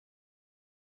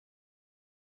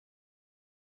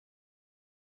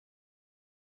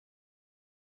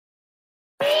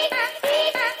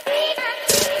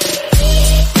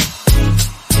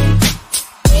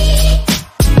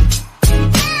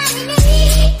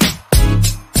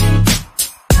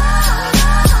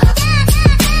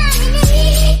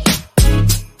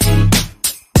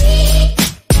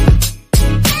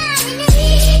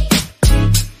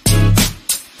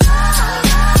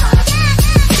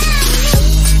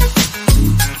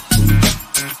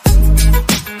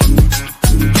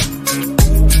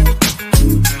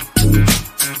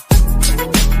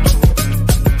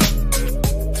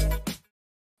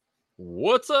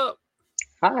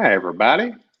Hi,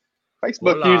 everybody.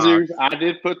 Facebook Hola. users, I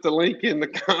did put the link in the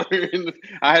comment.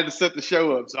 I had to set the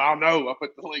show up, so I know I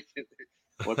put the link in there.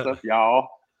 What's up, y'all?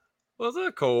 What's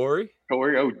up, Corey?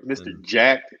 Corey, Mr.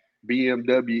 Jack,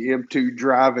 BMW M2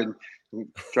 driving.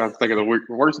 I'm trying to think of the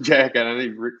worst Jack. I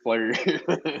need Ric Flair.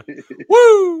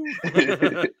 Woo!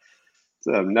 What's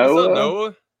up, Noah? What's up,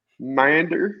 Noah?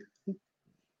 Mander,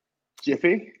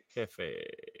 Jiffy, Hefe.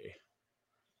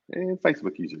 and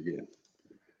Facebook user again.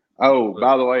 Oh,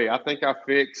 by the way, I think I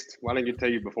fixed. Well, I didn't get to tell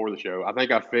you before the show. I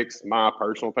think I fixed my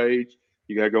personal page.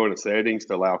 You got to go into settings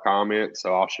to allow comments.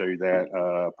 So I'll show you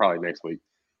that probably next week.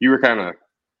 You were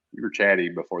chatty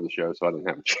before the show, so I didn't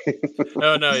have a chance.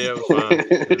 Oh, no, yeah, it was fine.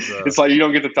 It's like you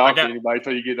don't get to talk to anybody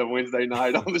until you get to Wednesday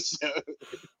night on the show.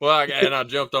 Well, I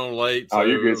jumped on late. So oh,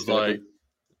 you're good, Stephanie.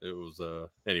 It was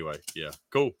anyway, yeah,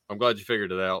 cool. I'm glad you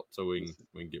figured it out so we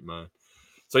can get mine.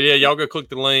 So yeah, y'all go click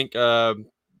the link.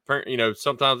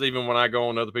 Sometimes even when I go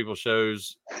on other people's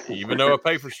shows, even though I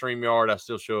pay for StreamYard, I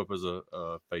still show up as a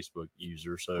Facebook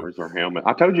user. So where's our helmet?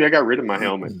 I told you I got rid of my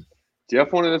helmet.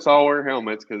 Jeff wanted us all wear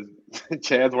helmets because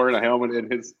Chad's wearing a helmet in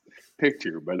his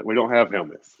picture, but we don't have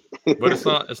helmets. But it's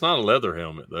not a leather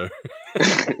helmet though.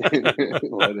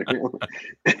 Leather helmet.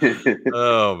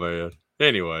 Oh man.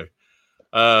 Anyway.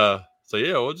 So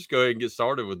yeah, we'll just go ahead and get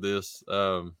started with this.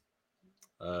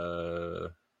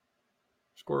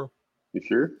 Squirrel. You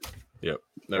sure? Yep.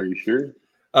 No. Are you sure?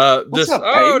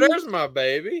 There's my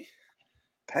baby.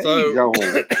 Hey, so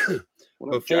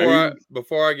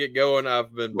before I get going,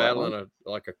 I've been battling a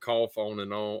cough on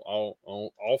and on,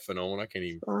 off and on. I can't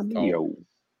even talk.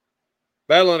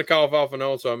 Battling a cough off and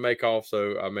on, so I may cough,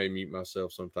 so I may mute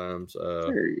myself sometimes.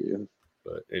 There you go.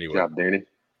 But anyway. Good job, Danny.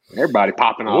 Everybody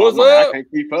popping off. What's up? I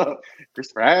can't keep up.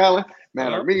 Christopher Allen,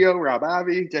 Matt Armillo, Rob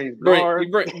Ivy, James Barr.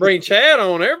 Bring Chad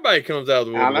on. Everybody comes out of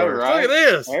the woodwork. I know, right? Look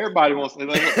at this. Everybody wants to.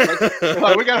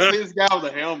 Like, we got to see this guy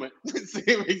with a helmet. See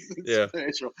if he's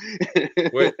special.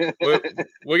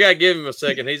 we got to give him a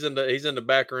second. He's in the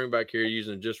back room back here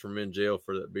using Just for Men gel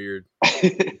for that beard,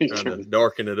 trying to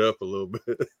darken it up a little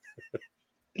bit.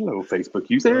 Hello, Facebook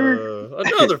user.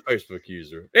 Another Facebook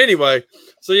user. Anyway,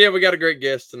 so yeah, we got a great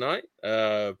guest tonight.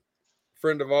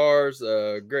 Friend of ours,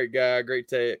 great guy, great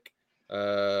tech.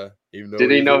 Even though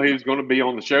didn't he know he was going to be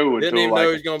on the show? Didn't even know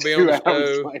he was going to be on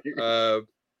the show.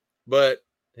 But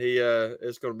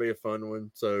it's going to be a fun one.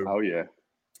 So, oh yeah.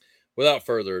 Without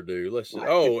further ado, let's.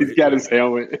 He's got his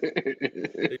helmet.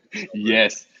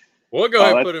 Yes. We'll go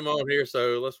ahead and put him on here.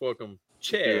 So let's welcome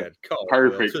Chad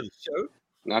Caldwell to the show.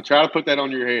 Now try to put that on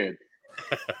your head.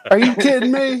 Are you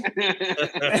kidding me?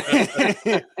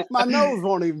 My nose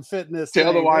won't even fit in this.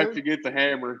 Tell the wife to get the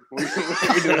hammer.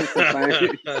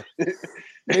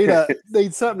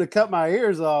 Need something to cut my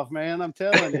ears off, man. I'm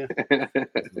telling you.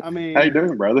 I mean, how you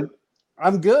doing, brother?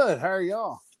 I'm good. How are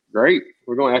y'all? Great.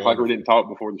 We're going to act like we didn't talk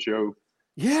before the show.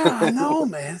 Yeah, I know,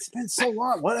 man. It's been so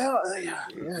long. What else? Yeah,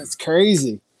 it's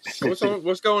crazy.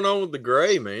 What's going on with the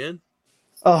gray, man?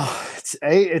 Oh, it's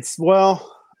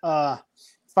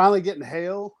finally getting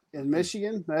hail in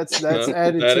Michigan. That's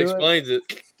added that to explains it.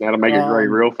 That'll make it gray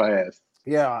real fast.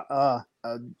 Yeah, a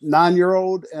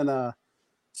 9-year-old and a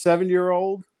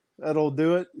 7-year-old that'll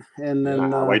do it, and then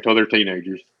wait till they're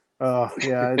teenagers.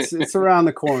 Yeah, it's around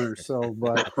the corner. So,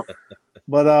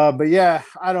 but yeah,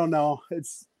 I don't know. It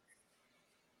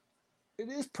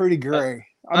is pretty gray.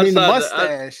 I mean, the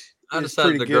mustache. I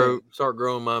decided to start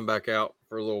growing mine back out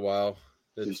for a little while.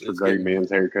 It's for gray men's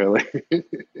hair color.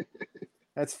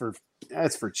 That's for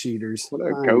cheaters. What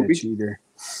up, Kobe? Cheater.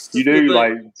 You do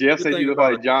like Jeff said you look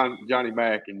like Johnny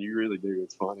Mac, and you really do.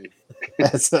 It's funny.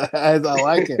 I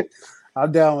like it.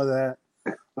 I'm down with that.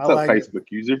 What's up, Facebook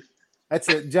user? That's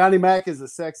it. Johnny Mac is a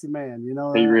sexy man. You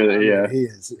know. He really, yeah. He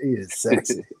is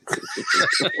sexy.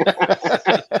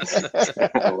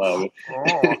 I love it.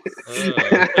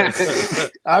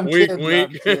 I'm kidding.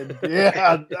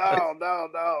 Yeah,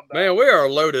 no. Man, we are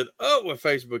loaded up with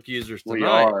Facebook users tonight.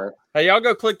 We are. Hey, y'all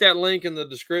go click that link in the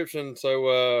description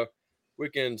so we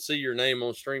can see your name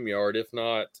on StreamYard. If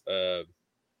not,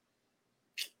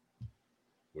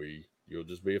 you'll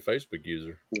just be a Facebook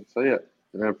user. That's it.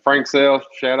 And Frank Self,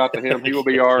 shout out to him. He will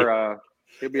be our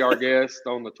guest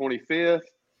on the 25th.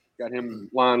 Got him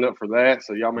lined up for that,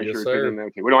 so y'all make sure to fit in there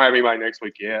too. We don't have anybody next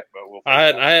week yet, but we'll. I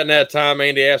hadn't had time.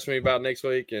 Andy asked me about next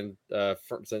week, and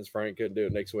since Frank couldn't do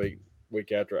it next week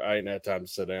after, I ain't had time to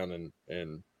sit down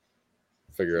and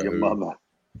figure out your mother.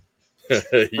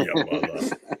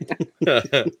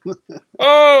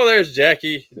 Oh, there's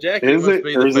Jackie. Jackie is it?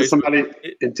 Or is it somebody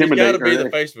intimidating? He's got to be the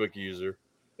Facebook user.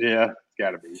 Yeah, it's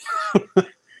got to be.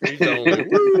 He's the only.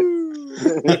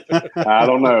 I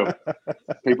don't know.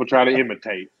 People try to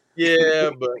imitate.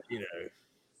 Yeah, but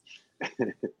yeah,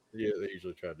 they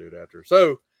usually try to do it after.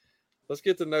 So let's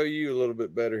get to know you a little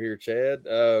bit better here, Chad.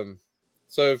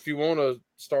 So if you want to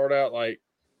start out like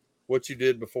what you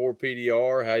did before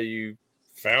PDR, how you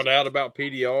found out about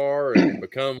PDR and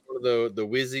become one of the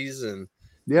whizzies and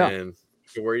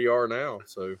to where you are now.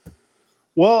 So,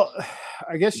 well,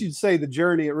 I guess you'd say the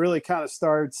journey, it really kind of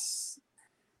starts,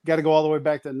 got to go all the way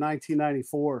back to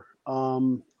 1994.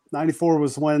 94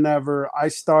 was whenever I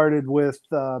started with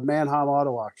Mannheim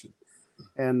Auto Auction.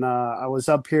 And I was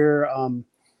up here.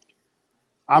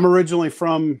 I'm originally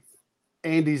from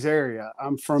Andy's area.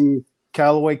 I'm from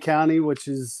Callaway County, which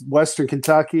is Western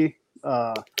Kentucky.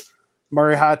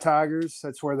 Murray High Tigers.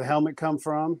 That's where the helmet come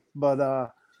from.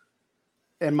 But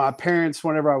and my parents,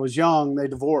 whenever I was young, they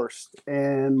divorced,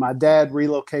 and my dad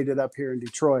relocated up here in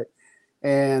Detroit.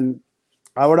 And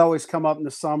I would always come up in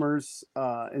the summers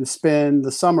and spend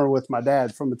the summer with my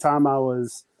dad from the time I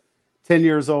was 10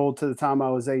 years old to the time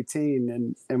I was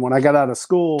 18. And when I got out of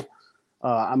school,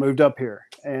 I moved up here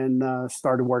and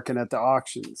started working at the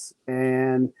auctions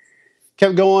and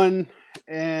kept going.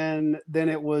 And then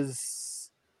it was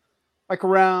like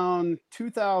around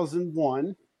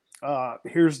 2001.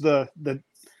 Here's the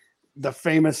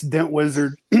famous Dent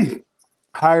Wizard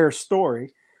hire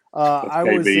story. I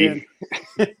was in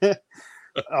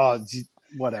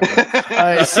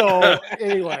whatever. So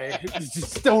anyway,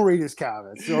 just don't read his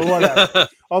comments or whatever.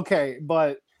 Okay,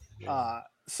 but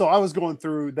so I was going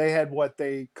through. They had what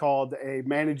they called a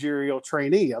managerial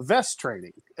trainee, a vest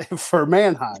training for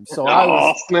Mannheim. So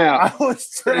I was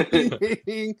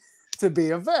training to be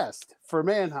a vest for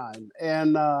Mannheim,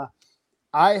 and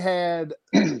I had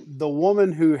the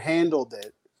woman who handled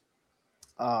it.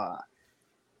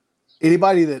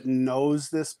 Anybody that knows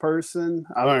this person,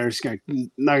 I'm just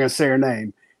not gonna say her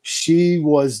name. She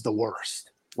was the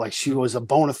worst. Like, she was a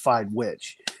bona fide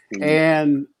witch. Mm-hmm.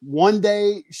 And one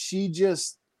day she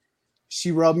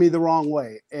rubbed me the wrong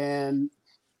way. And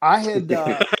I had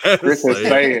Chris was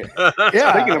saying,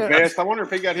 yeah. Speaking of best, I wonder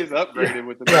if he got his upgraded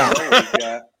with the he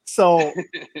got. So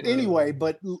anyway,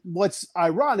 but what's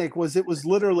ironic was it was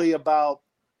literally about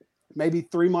maybe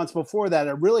 3 months before that,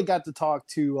 I really got to talk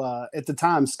to, at the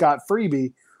time, Scott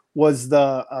Freeby was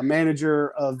the manager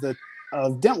of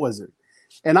Dent Wizard.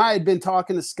 And I had been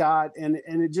talking to Scott, and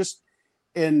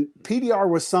PDR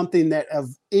was something that,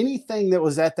 of anything that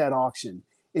was at that auction,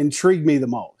 intrigued me the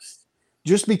most,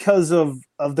 just because of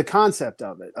the concept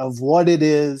of it, of what it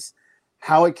is,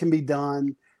 how it can be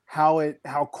done,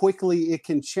 how quickly it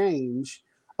can change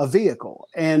a vehicle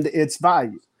and its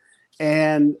value.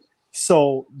 And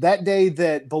so that day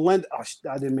that Belinda,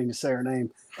 I didn't mean to say her name.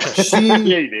 Yeah,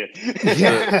 you did.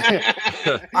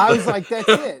 Yeah, I was like, that's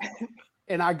it.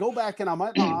 And I go back and I'm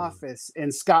at my office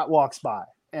and Scott walks by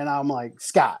and I'm like,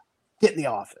 Scott, get in the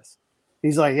office.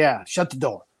 He's like, yeah, shut the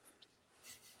door.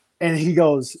 And he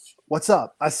goes, what's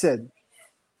up? I said,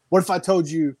 what if I told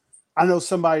you I know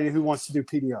somebody who wants to do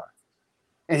PDR?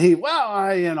 And he, we're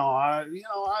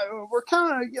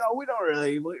kind of, we don't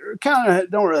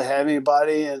really have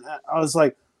anybody. And I was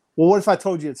like, well, what if I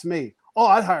told you it's me? Oh,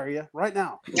 I'd hire you right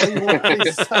now. What do you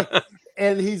want?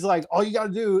 And he's like, all you got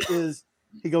to do is,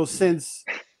 he goes, since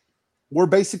we're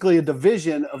basically a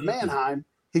division of Mannheim,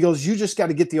 he goes, you just got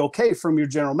to get the okay from your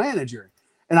general manager.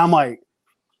 And I'm like,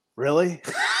 really?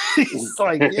 He's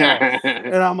like, yeah.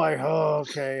 And I'm like, oh,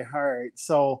 okay. All right.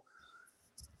 So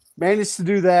managed to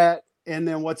do that. And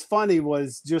then what's funny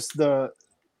was just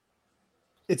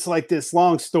it's like this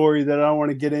long story that I don't want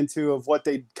to get into of what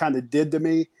they kind of did to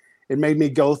me. It made me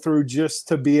go through just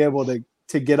to be able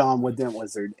to get on with Dent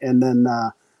Wizard. And then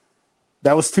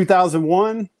that was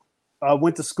 2001. I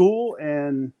went to school,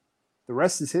 and the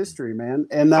rest is history, man.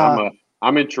 And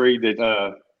I'm intrigued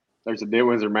that there's a Dent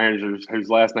Wizard manager whose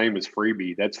last name is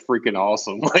Freebie. That's freaking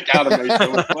awesome. Like, out of me.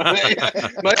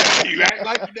 You act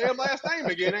like your damn last name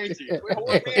again, ain't you? Quit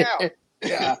holding me out.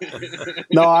 Yeah.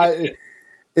 No,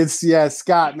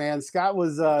 Scott, man. Scott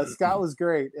was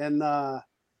great. And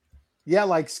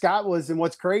like Scott was, and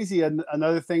what's crazy,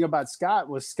 another thing about Scott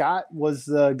was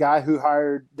the guy who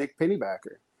hired Nick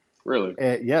Pennybacker. Really?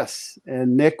 Yes.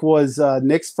 And Nick was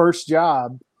Nick's first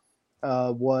job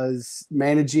was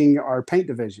managing our paint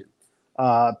division,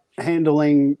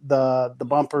 handling the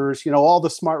bumpers, all the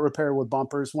smart repair with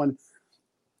bumpers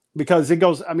because it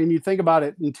goes, I mean, you think about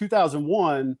it, in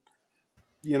 2001,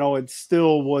 it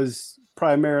still was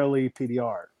primarily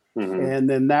PDR. Mm-hmm. And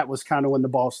then that was kind of when the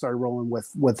ball started rolling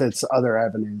with its other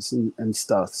avenues and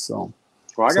stuff. So,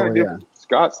 well, I got to give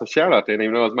Scott a shout out then,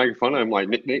 even though I was making fun of him, like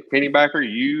Nick Pennybacker,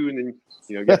 you, and then,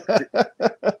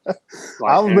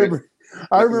 I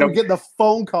remember getting a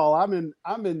phone call. I'm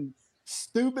in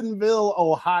Steubenville,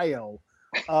 Ohio.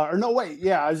 I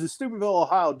was in Steubenville,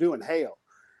 Ohio doing hail.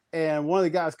 And one of the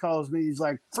guys calls me. He's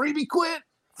like, "Freebie quit.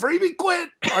 Freebie quit."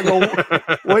 I go,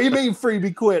 "What do you mean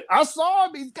freebie quit?" "I saw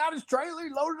him. He's got his trailer. He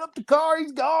loaded up the car.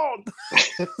 He's gone."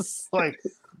 It's like,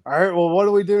 all right, well, what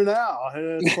do we do now?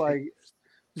 And it's like,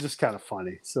 just kind of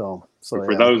funny. So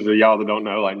for those of y'all that don't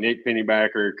know, like Nick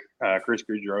Pennybacker, Chris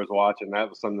Goudreau's watching. That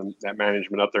was something that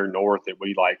management up there north that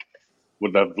we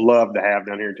would have loved to have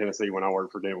down here in Tennessee when I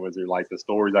worked for Dent Wizard. Like the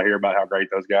stories I hear about how great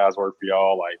those guys work for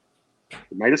y'all, like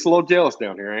it made us a little jealous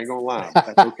down here. I ain't gonna lie,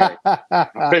 but that's okay.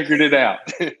 I figured it out.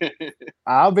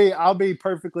 I'll be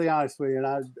perfectly honest with you,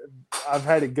 and I've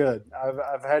had it good.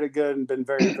 I've had it good and been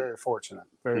very, very fortunate.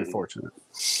 Very fortunate.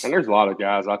 And there's a lot of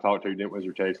guys I talk to, Dent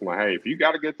Wizard chasing, like, hey, if you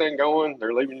got a good thing going,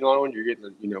 they're leaving you alone, you're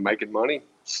getting, making money,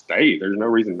 stay. There's no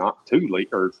reason not to leave,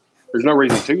 or there's no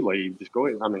reason to leave. Just go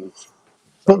ahead. I mean,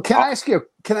 but can I ask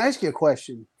you a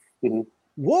question? Mm-hmm.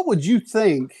 What would you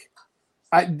think?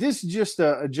 This is just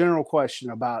a general question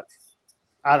about,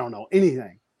 I don't know,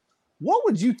 anything. What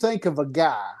would you think of a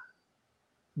guy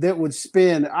that would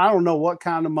spend, I don't know what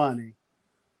kind of money,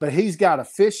 but he's got a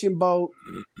fishing boat.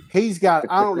 He's got,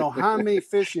 I don't know how many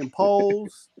fishing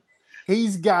poles.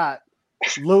 He's got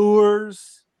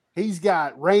lures. He's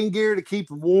got rain gear to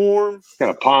keep him warm. He's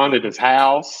got a pond at his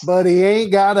house. But he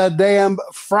ain't got a damn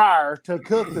fryer to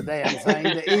cook the damn thing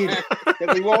to eat it.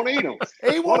 Because he won't eat them.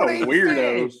 What a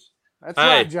weirdo. Fish. That's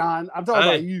right, John. I'm talking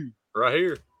about you. Right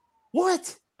here.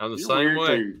 What? I'm the same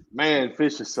way. Too. Man,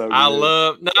 fish is so good. I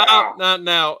love now.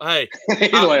 Hey, he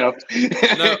left.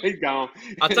 No, he's gone.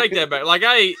 I take that back.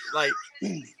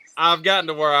 I've gotten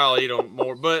to where I'll eat them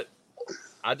more, but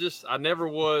I never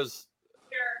was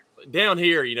down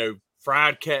here.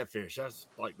 Fried catfish. That's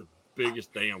like the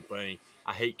biggest damn thing.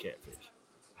 I hate catfish.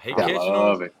 I hate catching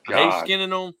them. I hate skinning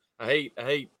them. I hate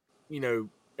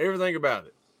everything about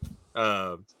it.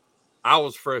 I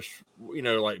was fresh,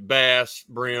 like bass,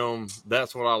 brim.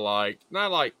 That's what I liked. And I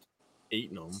liked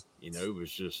eating them. It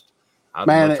was just, I'd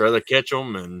much rather catch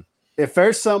them. And if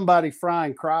there's somebody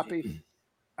frying crappie,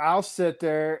 I'll sit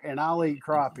there and I'll eat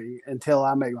crappie until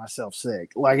I make myself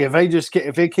sick. Like if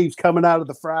it keeps coming out of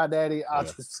the fry daddy, I'll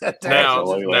just sit there. Now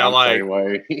like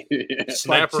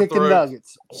snapper like chicken throats,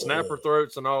 nuggets, snapper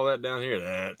throats, and all that down here.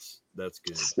 That's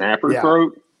good. Snapper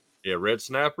throat. Yeah, red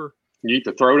snapper. You eat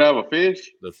the throat out of a fish?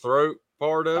 The throat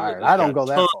part of it. Right, I don't go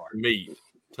that far.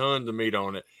 Tons of meat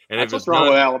on it. And that's what's wrong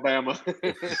with Alabama.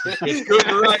 It's cooked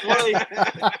the right way.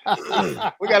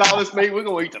 We got all this meat. We're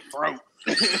going to eat the throat.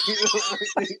 Hey,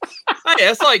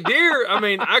 that's like deer. I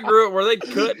mean, I grew up where they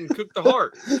cut and cook the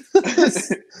heart.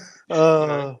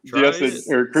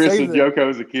 Chris and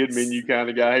Joko's a kid menu kind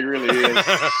of guy. He really is.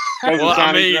 Well,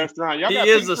 I mean, he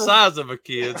is the size of a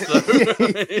kid. So.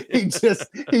 he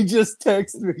just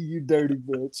texted me, "You dirty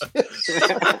bitch."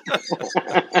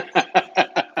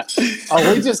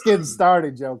 Oh, we just getting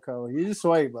started, Joko. You just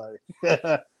wait, buddy.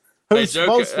 Who's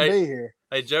supposed to be here?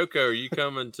 Hey, Joko, are you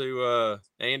coming to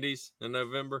Andy's in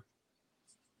November?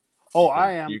 Oh,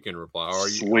 I am. You can reply. Are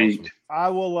you? Sweet. Awesome. I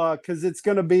will, because it's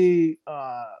going to be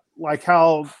like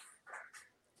how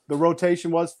the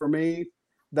rotation was for me.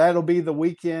 That'll be the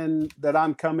weekend that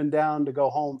I'm coming down to go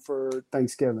home for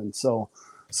Thanksgiving. So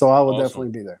I will definitely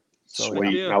be there. So,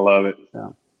 sweet. Yeah. I love it.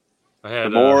 Yeah. The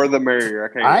more the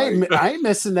merrier. I ain't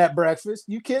missing that breakfast.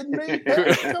 You kidding me?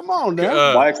 Come on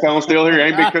now. Blackstone's still here.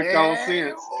 Ain't been cooked on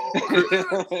since.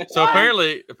 So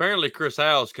apparently Chris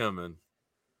Howe's coming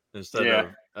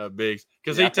instead of Biggs.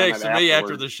 Because he texted me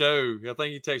after the show. I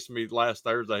think he texted me last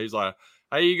Thursday. He's like,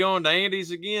 "Hey, you going to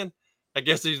Andy's again?" I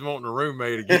guess he's wanting a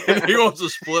roommate again. He wants to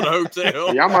split a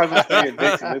hotel. Yeah, I might as well stay in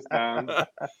Dixon this time.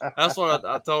 That's what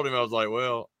I told him. I was like,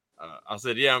 well, I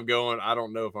said, yeah, I'm going. I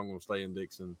don't know if I'm going to stay in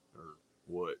Dixon or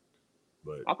what.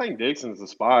 But I think Dixon's the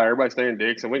spot. Everybody stay in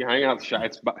Dixon. We can hang out at the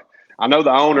shop. I know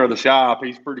the owner of the shop.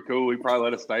 He's pretty cool. He probably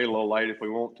let us stay a little late if we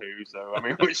want to. So, I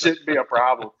mean, it shouldn't be a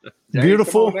problem. James,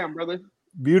 beautiful, down, brother.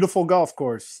 Beautiful golf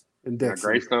course in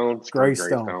Dixon.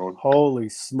 Greystone. Holy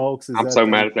smokes. I'm so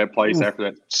mad at that place after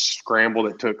that scramble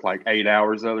that took like 8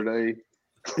 hours the other day.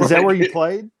 Is that where you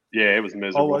played? Yeah, it was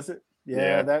miserable. Oh, was it?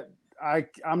 Yeah.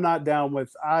 I'm not down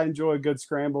with. I enjoy a good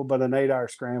scramble, but an 8-hour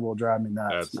scramble will drive me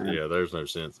nuts. Man. Yeah, there's no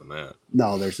sense in that.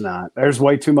 No, there's not. There's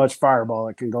way too much fireball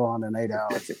that can go on in 8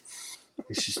 hours.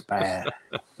 It's just bad.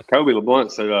 Kobe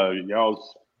LeBlunt said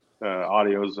y'all's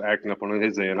audio's acting up on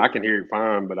his end. I can hear you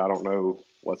fine, but I don't know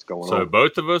what's going on. So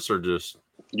both of us are just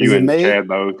you and Chad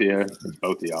both, yeah,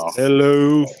 both of y'all.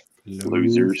 Hello.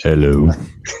 Losers. Hello.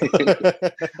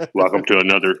 Welcome to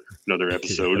another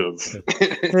episode of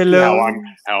Hello.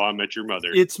 How I Met Your Mother.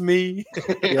 It's me.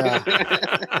 Yeah.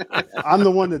 I'm the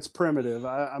one that's primitive.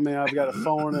 I mean, I've got a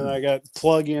phone and I got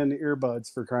plug-in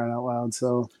earbuds for crying out loud.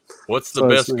 So, what's the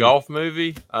best golf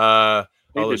movie?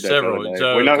 There's several.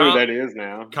 So we know who that is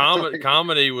now.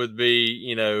 Comedy would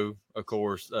be, of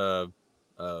course,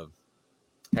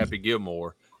 Happy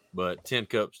Gilmore, but Tin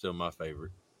Cup's still my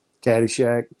favorite.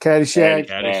 Caddyshack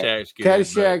Caddyshack's good.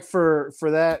 Caddyshack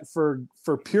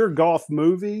for pure golf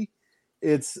movie,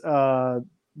 it's the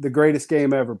greatest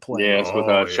game ever played. Yes, with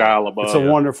Shia LaBeouf. It's a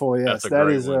wonderful, That's a that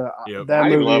great is one. that I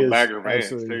movie love is Bagger Vance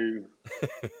too.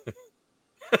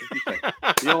 You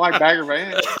don't like Bagger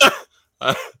Vance?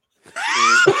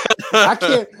 I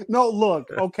can't. No,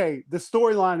 look. Okay, the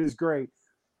storyline is great,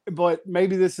 but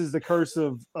maybe this is the curse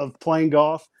of playing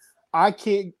golf. I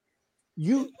can't.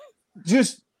 You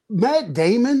just Matt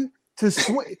Damon to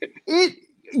swing it.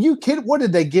 You kid? What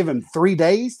did they give him? 3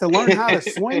 days to learn how to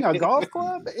swing a golf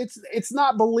club? It's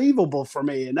not believable for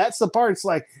me, and that's the part. It's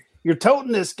like you're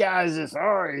toting this guy's just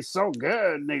he's so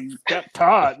good, and he got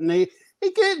taught, and he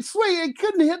couldn't swing, he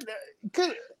couldn't hit.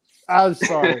 I'm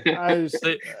sorry.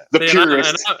 The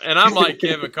purist. And I'm like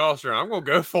Kevin Costner. I'm gonna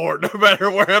go for it no matter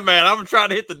where I'm at. I'm trying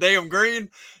to hit the damn green.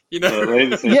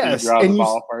 Yes,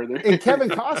 and Kevin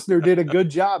Costner did a good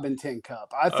job in Tin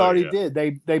Cup. I thought he did.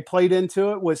 They played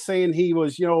into it with saying he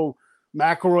was,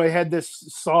 McElroy had this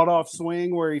sawed-off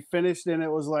swing where he finished, and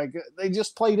it was like they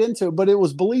just played into it, but it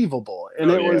was believable, and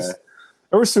there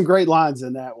were some great lines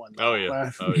in that one. Oh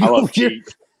yeah, I love cheat.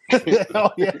 Oh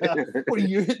yeah! What are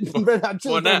you hitting?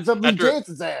 Something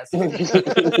Jansen's ass.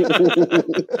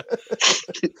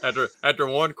 After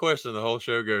one question, the whole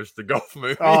show goes to golf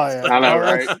movie. Oh yeah, I know,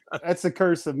 right? That's the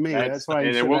curse of me. That's why.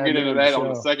 And then we'll get into that on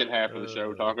the second half of the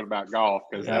show, talking about golf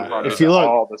because if you look,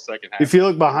 all the second half. If you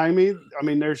look behind me, I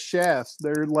mean, there's shafts.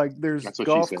 There's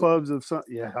golf clubs of some.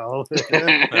 Yeah,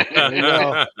 there you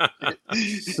go.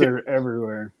 They're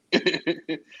everywhere.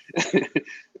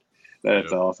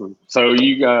 That's awesome. So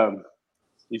you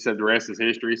said the rest is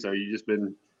history. So you just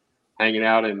been hanging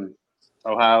out in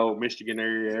Ohio, Michigan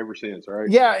area ever since, right?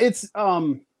 Yeah, it's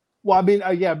well, I mean,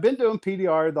 I've been doing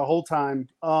PDR the whole time.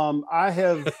 I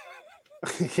have,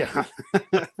 yeah,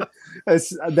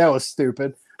 that was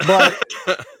stupid, but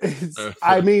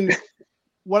I mean,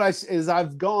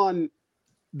 I've gone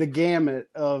the gamut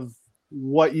of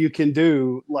what you can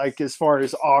do, like as far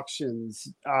as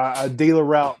auctions, a dealer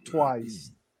route twice.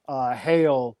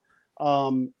 Hail,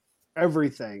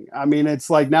 everything. I mean, it's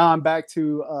like now I'm back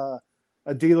to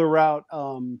a dealer route,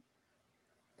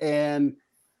 and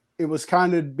it was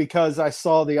kind of because I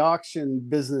saw the auction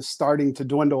business starting to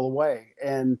dwindle away,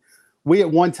 and we at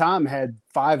one time had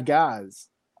 5 guys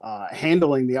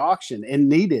handling the auction and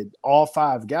needed all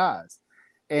 5 guys,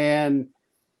 and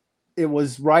it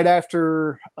was right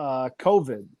after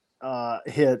COVID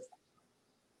hit.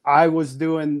 I was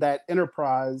doing that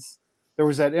enterprise. There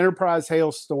was that Enterprise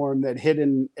hailstorm that hit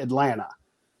in Atlanta,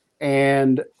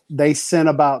 and they sent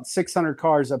about 600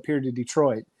 cars up here to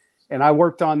Detroit. And I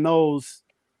worked on those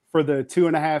for the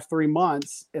 2.5, 3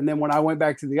 months. And then when I went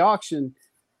back to the auction,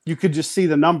 you could just see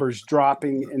the numbers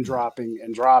dropping and dropping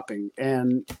and dropping.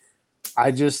 And I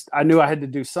knew I had to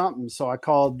do something. So I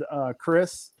called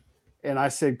Chris and I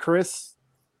said, Chris,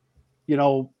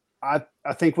 I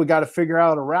think we got to figure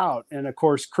out a route. And of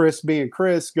course, Chris being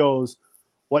Chris goes,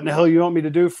 what in the hell you want me to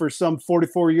do for some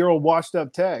 44-year-old washed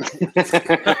up tech? That's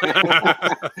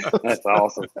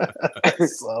awesome.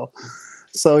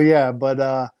 So yeah,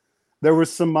 but there was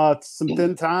some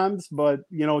thin times, but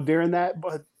during that,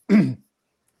 but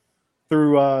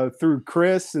through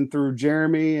Chris and through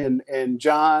Jeremy and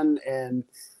John and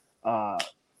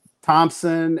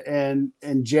Thompson and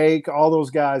Jake, all those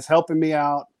guys helping me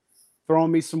out,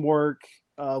 throwing me some work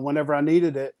whenever I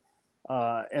needed it.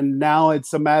 And now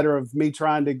it's a matter of me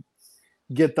trying to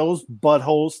get those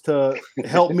buttholes to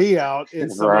help me out in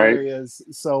some areas.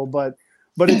 So, but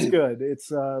it's good.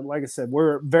 It's like I said,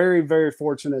 we're very, very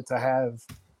fortunate to have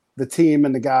the team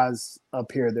and the guys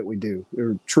up here that we do.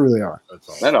 We truly are.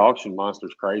 That auction monster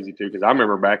is crazy too. Because I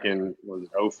remember back in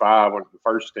 2005 when the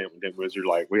first stint with Wizard,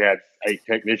 like we had 8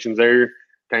 technicians there.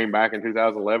 Came back in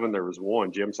 2011, there was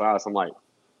 1, Jim Sice. I'm like,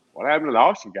 what happened to the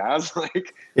auction, guys?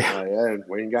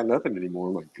 We ain't got nothing anymore.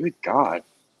 I'm like, good God.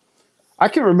 I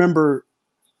can remember,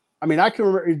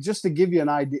 just to give you an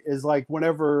idea, is like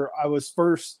whenever I was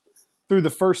through the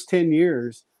first 10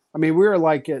 years, we were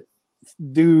like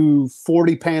do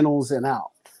 40 panels and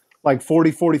out, like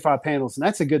 40, 45 panels. And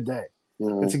that's a good day.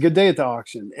 It's a good day at the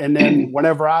auction. And then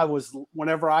whenever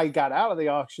I got out of the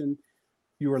auction,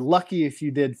 you were lucky if you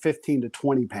did 15 to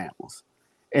 20 panels.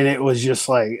 And it was just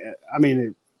like,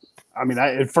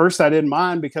 at first I didn't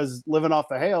mind because living off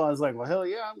the hail, I was like, well, hell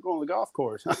yeah, I'm going to the golf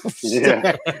course.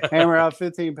 Hammer out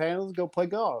 15 panels, go play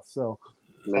golf. So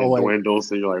and then dwindles,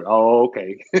 so you're like, oh,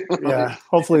 okay. Yeah.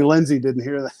 Hopefully Lindsay didn't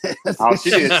hear that. Oh, she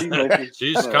did.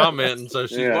 She's commenting, so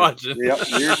she's watching. Yep,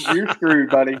 you're screwed,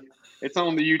 buddy. It's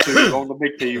on the YouTube, on the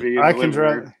big TV. I can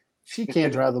drive. She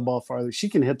can't drive the ball farther. She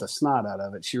can hit the snot out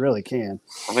of it. She really can.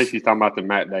 I think she's talking about the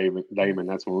Matt Damon.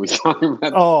 That's what we was talking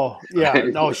about. Oh, yeah.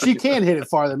 No, she can hit it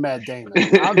farther than Matt Damon.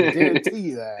 I'll guarantee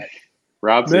you that.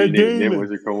 Rob said it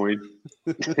was a coin.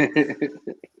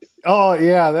 Oh,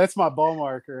 yeah. That's my ball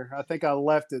marker. I think I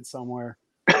left it somewhere.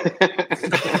 Did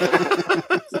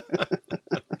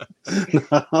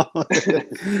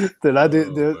I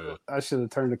do? I should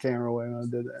have turned the camera away when I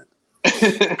did that.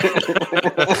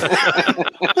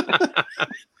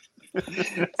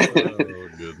 Oh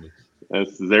goodness!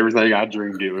 That's everything I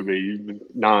dreamed it would be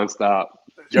nonstop.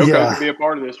 Joko could be a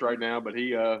part of this right now, but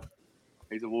he's a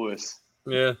wuss.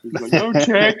 Yeah. He's like, no,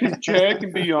 check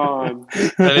and beyond.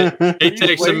 And he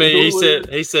texted me.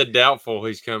 He said doubtful.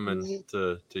 He's coming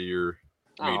to your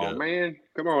meetup. Oh man,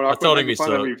 come on! I told him he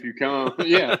sucked. If you come,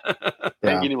 yeah.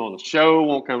 Can't get him on the show.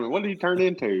 Won't come. What did he turn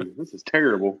into? This is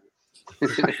terrible.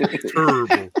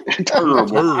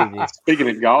 Terrible. Speaking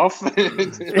of golf. Boy,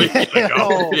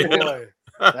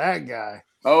 that guy.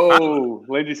 Oh,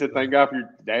 Lindsay said, "Thank God for your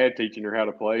dad teaching her how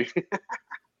to play."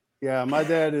 Yeah, my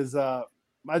dad is a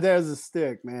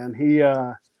stick, man. He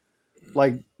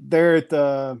like there at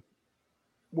the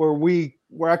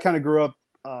where I kind of grew up.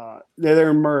 There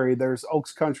in Murray, there's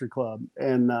Oaks Country Club,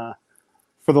 and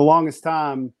for the longest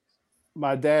time,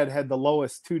 my dad had the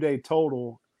lowest 2-day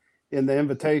total in the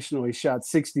Invitational. He shot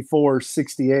 64,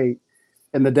 68.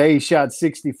 And the day he shot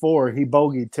 64, he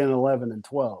bogeyed 10, 11, and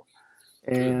 12.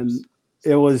 And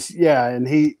it was, and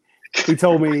he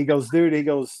told me, he goes,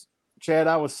 Chad,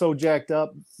 I was so jacked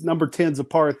up. Number 10's a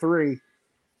par 3.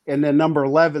 And then number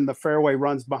 11, the fairway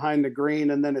runs behind the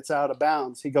green, and then it's out of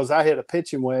bounds. He goes, I hit a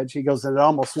pitching wedge. He goes, and it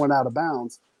almost went out of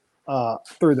bounds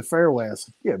through the fairway. I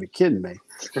said, you gotta be kidding me.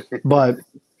 But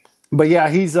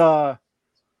yeah,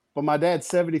 but my dad's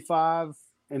 75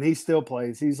 and he still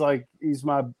plays. He's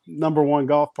my number one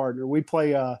golf partner. We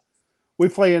play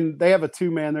in, they have a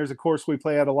 2-man. There's a course we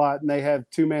play at a lot, and they have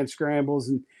 2-man scrambles,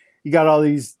 and you got all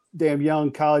these damn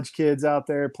young college kids out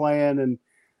there playing, and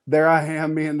there I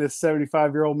am, me and this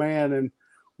 75-year-old man, and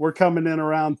we're coming in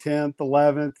around 10th,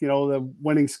 11th. You know, the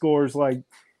winning score is like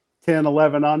 10,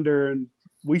 11 under, and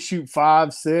we shoot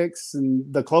 5, 6,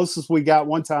 and the closest we got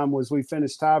one time was we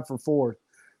finished tied for 4th.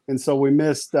 And so we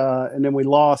missed, and then we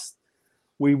lost.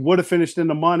 We would have finished in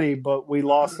the money, but we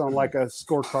lost on like a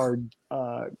scorecard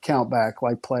count back,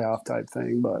 like playoff type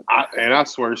thing. But I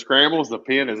swear, scrambles, the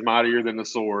pen is mightier than the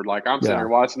sword. Like I'm sitting there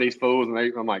watching these fools, and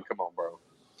I'm like, come on, bro.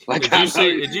 Like,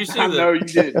 did you see I know you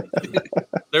didn't.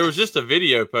 There was just a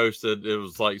video posted. It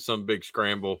was like some big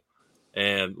scramble,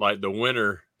 and like the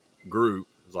winner group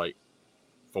was like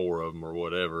 4 of them or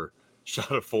whatever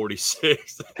shot a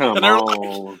 46. Come and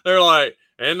on. They're like,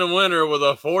 and the winner with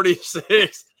a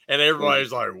 46. And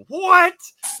everybody's like, what?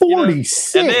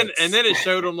 46. You know? And then it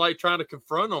showed them like trying to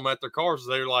confront them at their cars.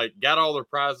 They were like, got all their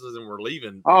prizes and were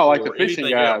leaving. Oh, like the fishing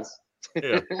guys.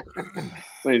 Yeah.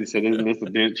 Lady said, isn't this a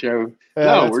dent show?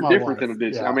 Yeah, no, we're different than a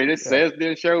dent show. I mean, it says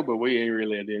dent show, but we ain't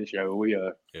really a dent show.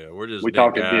 We're just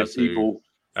talking dent people.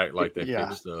 Act like they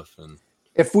get stuff. And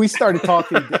if we started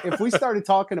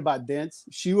talking about dents,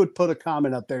 she would put a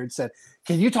comment up there and said,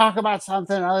 "Can you talk about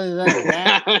something other than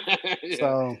that?"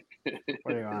 So,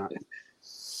 what do you want?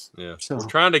 Yeah, so, we're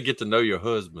trying to get to know your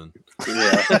husband.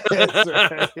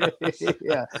 Yeah,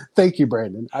 yeah. Thank you,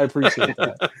 Brandon. I appreciate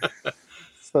that.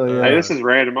 So, yeah. Hey, this is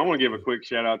random. I want to give a quick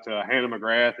shout out to Hannah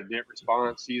McGrath at Dent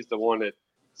Response. She's the one that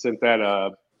sent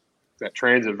that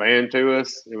transit van to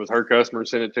us. It was her customer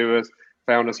sent it to us,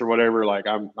 found us or whatever. Like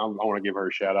I want to give her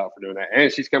a shout out for doing that.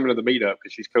 And she's coming to the meetup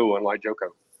because she's cool, unlike Joko.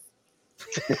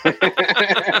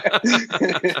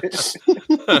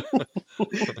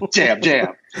 Jab.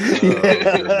 Yeah,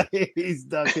 he's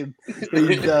ducking.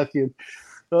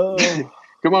 Oh.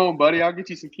 Come on, buddy. I'll get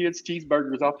you some kids'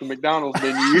 cheeseburgers off the McDonald's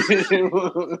menu.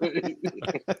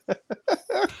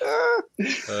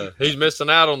 He's missing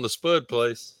out on the Spud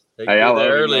place. Hey, I love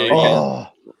early it. Oh,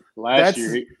 last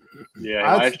year.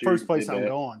 That's the first place I'm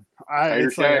going.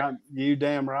 It's like you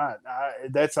damn right.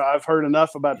 I've heard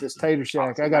enough about this Tater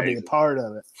Shack. I got to be a part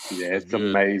of it. Yeah, it's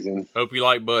amazing. Hope you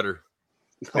like butter.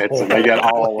 They got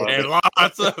all of it. And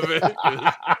lots of it.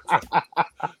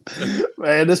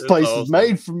 Man, this place is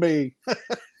made for me.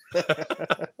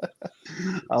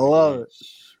 I love it.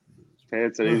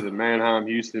 Ted said he was in Manheim,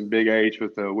 Houston, Big H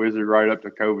with the Wizard right up to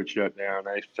COVID shutdown.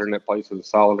 They turned that place with a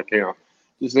solid account.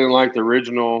 Just didn't like the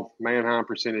original Manheim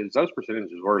percentage. Those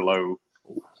percentages were low.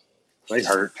 They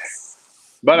hurt.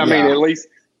 But, I mean, at least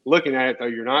looking at it, though,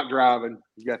 you're not driving.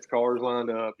 You got the cars lined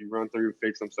up. You run through and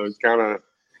fix them. So it's kind of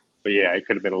 – but, yeah, it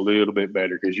could have been a little bit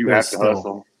better because you have to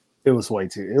hustle. It was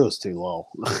too low.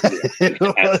 It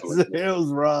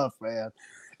was rough, man.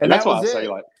 And that's why I say,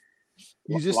 like,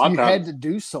 you had to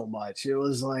do so much. It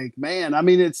was like, man, I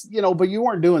mean, it's, but you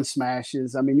weren't doing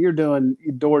smashes. I mean, you're doing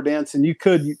door dents, and you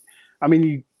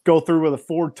go through with a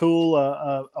Ford tool,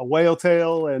 a whale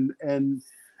tail, and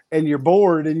you're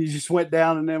bored, and you just went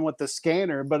down and then with the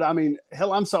scanner. But I mean,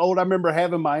 hell, I'm so old. I remember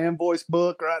having my invoice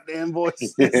book, write the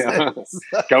invoice.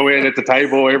 Go in at the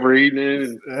table every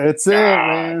evening. That's it,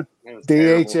 man.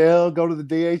 DHL, terrible. Go to the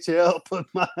DHL, put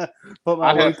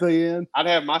my weekly in. I'd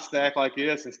have my stack like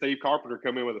this, and Steve Carpenter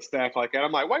come in with a stack like that.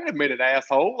 I'm like, wait a minute,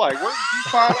 asshole! Like, where did you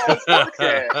find all this stuff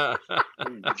at?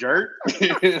 You jerk.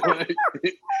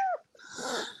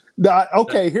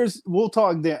 Okay, we'll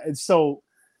talk then. So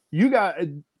you got,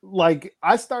 like,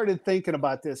 I started thinking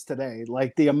about this today,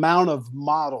 like the amount of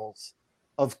models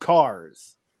of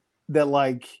cars that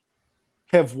like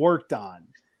have worked on,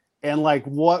 and like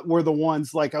what were the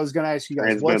ones, like I was going to ask you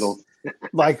guys, what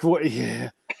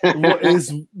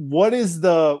is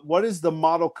the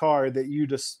model car that you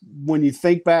just, when you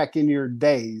think back in your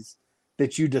days,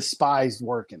 that you despised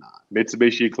working on?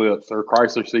 Mitsubishi Eclipse or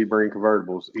Chrysler Sebring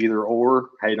convertibles, either or,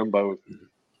 hate them both.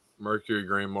 Mercury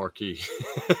Grand Marquis.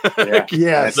 Yeah.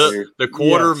 Yes. The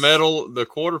quarter metal, the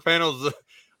quarter panels,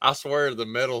 I swear the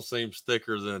metal seems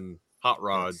thicker than hot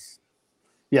rods.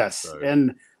 Yes. So.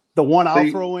 And the one I'll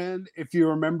throw in, if you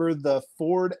remember the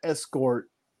Ford Escort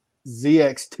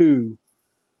ZX2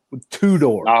 with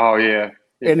 2-door. Oh, yeah.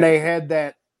 And they had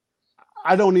that,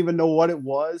 I don't even know what it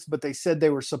was, but they said they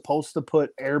were supposed to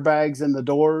put airbags in the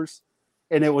doors,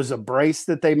 and it was a brace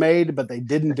that they made, but they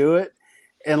didn't do it.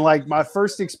 And like my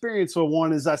first experience with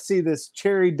one is I see this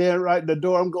cherry dent right in the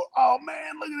door. I'm going, oh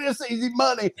man, look at this, easy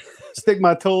money. Stick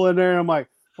my tool in there. And I'm like,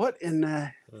 what in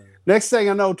the next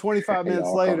thing I know, 25 minutes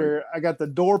later, I got the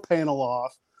door panel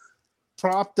off,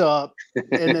 propped up,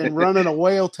 and then running a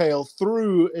whale tail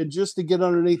through, and just to get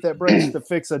underneath that brace to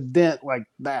fix a dent like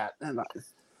that. And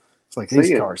it's like,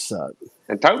 these cars suck.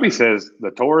 And Toby says the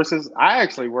Tauruses,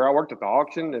 where I worked at the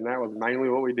auction, and that was mainly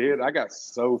what we did, I got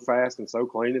so fast and so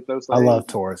clean at those things. I love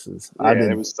Tauruses.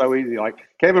 Yeah, it was so easy. Like,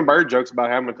 Kevin Bird jokes about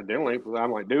having at the dental link.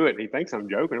 I'm like, do it. And he thinks I'm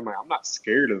joking. I'm like, I'm not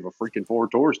scared of a freaking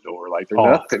Ford Taurus door. Like, there's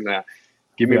nothing that.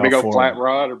 Give me a big old flat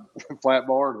rod or flat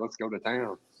bar, and let's go to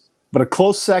town. But a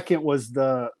close second was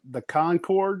the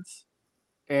Concords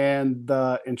and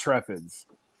the Intrepids.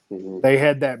 Mm-hmm. They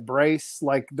had that brace.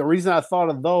 Like, the reason I thought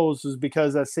of those was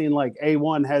because I seen like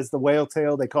A1 has the whale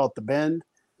tail. They call it the bend.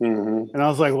 Mm-hmm. And I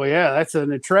was like, well, yeah, that's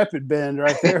an Intrepid bend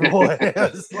right there, boy.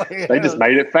 Like, they just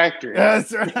made it factory.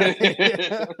 That's right.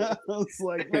 Yeah. I was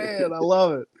like, man, I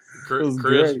love it.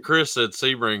 Chris said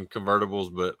Sebring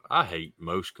convertibles, but I hate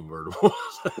most convertibles.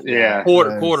 Yeah.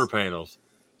 Quarter panels.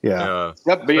 Yeah.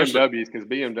 Except BMWs, because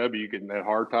BMW, you can, that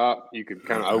hard top, you can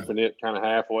kind of open it kind of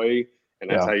halfway. And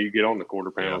that's how you get on the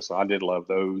quarter panel. Yeah. So I did love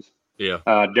those. Yeah.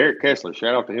 Derek Kessler,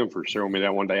 shout out to him for showing me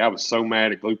that one day. I was so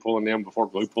mad at glue pulling them before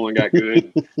glue pulling got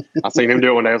good. I seen him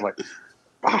do it one day. I was like,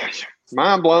 gosh,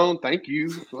 mind blown. Thank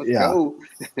you. Let's go.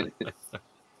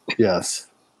 Yes.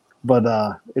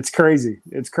 But it's crazy.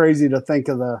 It's crazy to think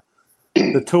of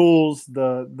the tools,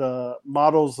 the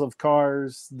models of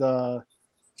cars, the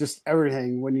just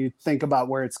everything when you think about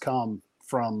where it's come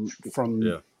from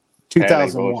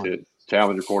 2001.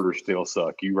 Challenger quarters still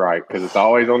suck. You're right, because it's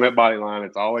always on that body line.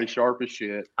 It's always sharp as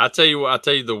shit. I tell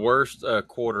you the worst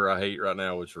quarter I hate right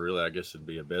now, which really I guess would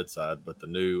be a bedside, but the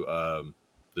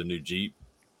new Jeep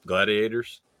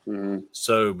Gladiators. Mm-hmm.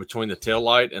 So between the tail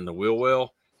light and the wheel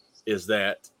well is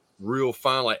that real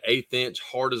fine, like 1/8 inch,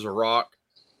 hard as a rock.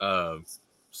 I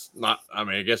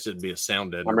guess it'd be a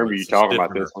sound deadener. I remember you talking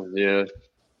about this one. Yeah,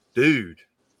 dude.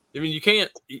 I mean, you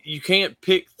can't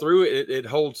pick through it. It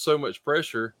holds so much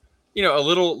pressure. You know, a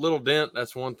little dent,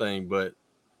 that's one thing, but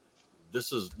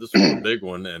this was a big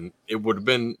one, and it would have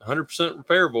been 100%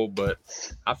 repairable, but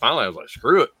I was like,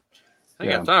 screw it. I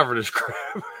ain't got time for this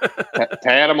crap.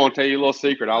 Tad, I'm going to tell you a little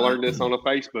secret. I learned this on a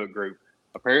Facebook group.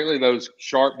 Apparently, those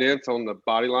sharp dents on the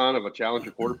body line of a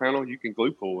Challenger quarter panel, you can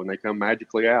glue pull, and they come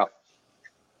magically out.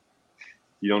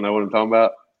 You don't know what I'm talking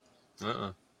about?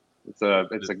 Uh-uh.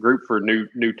 It's a group for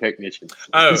new technicians.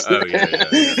 Yeah.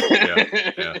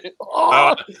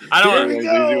 I don't.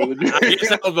 I guess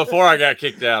that was before I got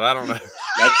kicked out. I don't know.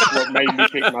 That's what made me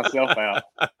kick myself out.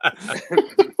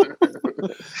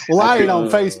 Well, I ain't on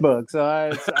Facebook, so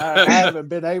I haven't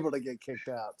been able to get kicked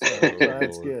out. So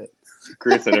that's good.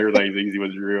 Chris said everything's easy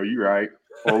with drill. You right.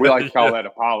 Or we like to call that a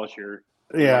polisher.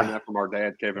 We learned that from our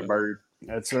dad, Kevin Bird.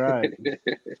 That's right.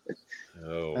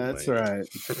 That's man. right.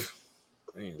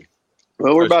 Man.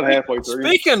 Well, we're about halfway through.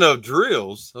 Speaking of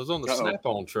drills, I was on the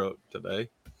Snap-on truck today,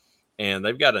 and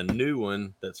they've got a new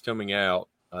one that's coming out.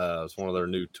 It's one of their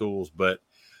new tools, but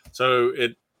so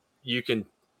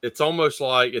it's almost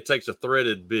like it takes a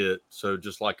threaded bit, so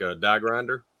just like a die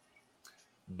grinder,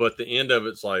 but the end of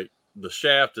it's like the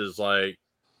shaft is like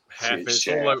half inch,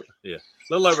 a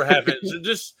little over half inch.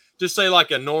 Just say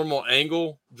like a normal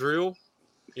angle drill,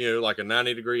 like a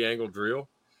 90-degree angle drill.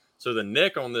 So the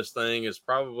neck on this thing is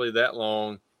probably that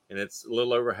long, and it's a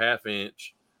little over half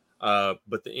inch.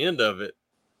 But the end of it,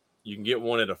 you can get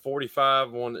one at a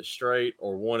 45, one that's straight,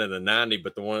 or one at a 90.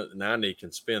 But the one at the 90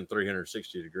 can spin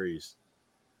 360 degrees.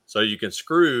 So you can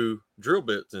screw drill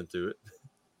bits into it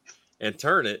and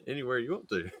turn it anywhere you want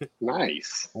to.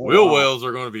 Nice. Wheel wells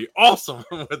are going to be awesome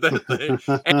with that thing.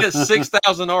 And it's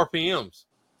 6,000 RPMs.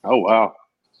 Oh, wow.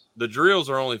 The drills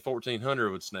are only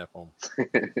 1,400 with Snap-on.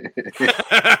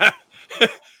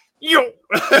 Yo!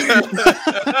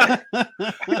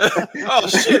 Oh,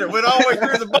 shit. It went all the way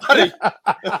through the body.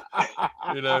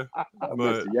 But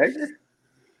Mr.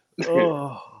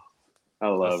 Yeager? I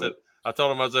love it. I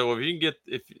told him, I said, well,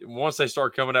 once they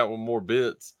start coming out with more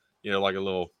bits, like a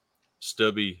little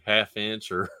stubby half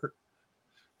inch or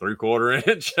 3/4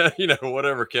 inch,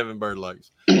 whatever Kevin Bird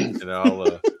likes.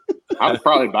 I'll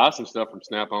probably buy some stuff from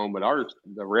Snap-on, but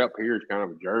the rep here is kind of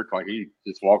a jerk. Like he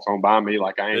just walks on by me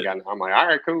like I ain't got. I'm like, all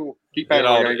right, cool. Keep it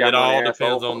all, like it all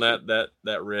depends on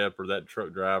that rep or that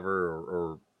truck driver,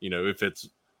 or if it's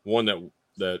one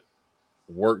that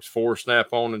works for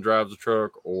Snap-on and drives the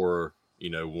truck, or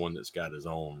one that's got his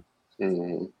own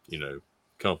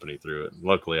company through it.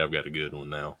 Luckily, I've got a good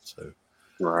one now. So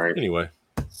right. Anyways,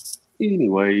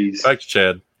 back to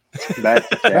Chad. Back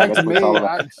to me.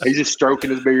 He's just stroking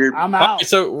his beard. I'm out.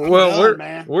 So,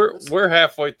 we're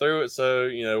halfway through it. So,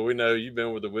 we know you've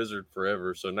been with the Wizard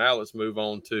forever. So now let's move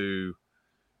on to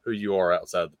who you are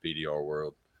outside the PDR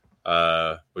world.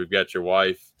 We've got your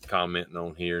wife commenting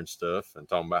on here and stuff, and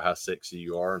talking about how sexy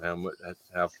you are and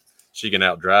how she can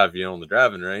outdrive you on the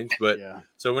driving range. But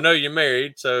so we know you're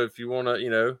married. So if you want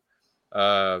to,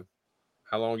 how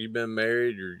long you been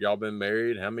married, or y'all been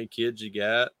married? How many kids you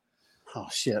got? Oh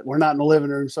shit! We're not in the living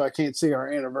room, so I can't see our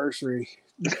anniversary.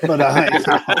 But no, just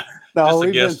a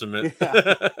guesstimate.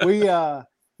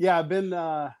 I've been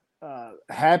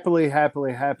happily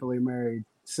married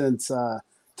since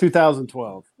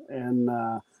 2012, and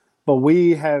but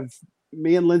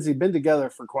me and Lindsay been together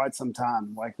for quite some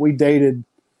time. Like we dated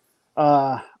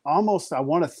almost, I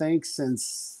want to think,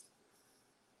 since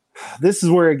this is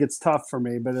where it gets tough for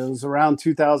me, but it was around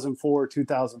 2004,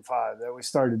 2005 that we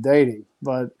started dating.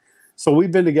 But so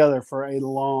we've been together for a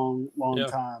long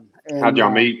time. And, how'd y'all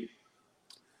meet?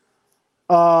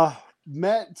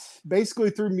 Met basically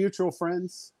through mutual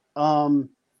friends,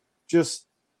 just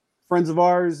friends of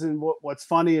ours. And what's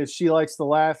funny is she likes to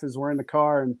laugh as we're in the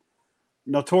car, and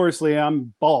notoriously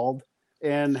I'm bald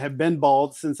and have been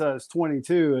bald since I was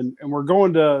 22. And we're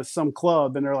going to some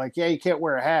club, and they're like, yeah, you can't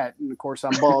wear a hat. And of course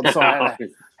I'm bald. So I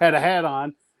had a hat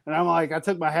on, and I'm like, I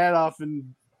took my hat off,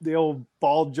 and the old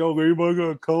bald joke, anybody got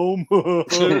a comb?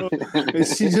 And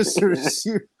she just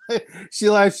she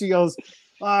laughs. She goes,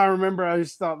 oh, I remember, I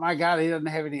just thought, my God, he doesn't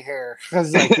have any hair. I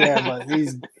was like, yeah, but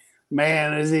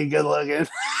man, is he good looking?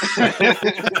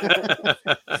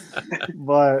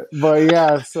 but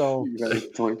yeah, so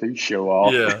you show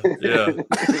off. Yeah.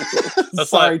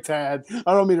 Sorry, Tad.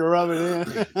 I don't mean to rub it in.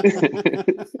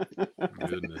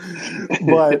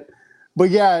 Goodness. But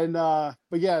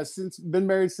yeah, since been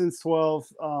married since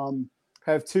 12,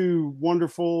 have two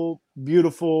wonderful,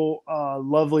 beautiful,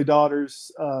 lovely daughters,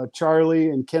 Charlie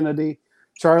and Kennedy.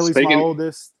 Charlie's my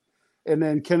oldest, and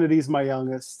then Kennedy's my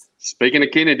youngest. Speaking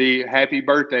of Kennedy, happy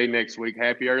birthday next week.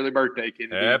 Happy early birthday,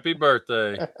 Kennedy. Happy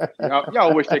birthday.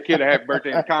 Y'all wish that kid a happy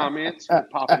birthday in the comments. We'll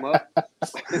pop them up.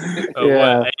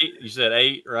 What, 8? You said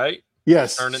 8, right?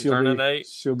 Yes. Turning 8?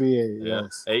 She'll be 8, yeah.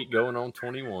 yes. 8 going on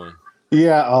 21.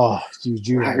 Yeah. Oh,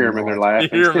 you I hear them in there laughing.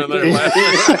 You hear them in there laughing.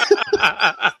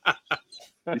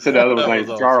 You said the other one's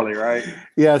named Charlie, right?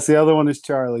 Yes, the other one is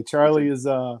Charlie. Charlie's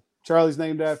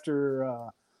named after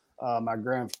my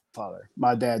grandfather,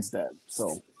 my dad's dad.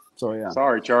 So yeah.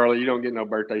 Sorry, Charlie, you don't get no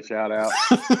birthday shout out.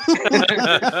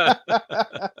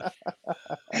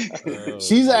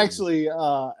 She's actually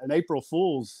an April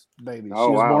Fool's baby. She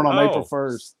was born on April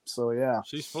 1st. So yeah.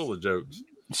 She's full of jokes.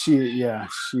 She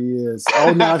is.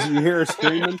 Oh, now you hear her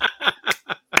screaming?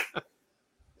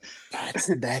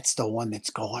 That's the one that's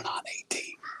going on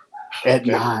 18 at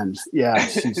 9. Yeah,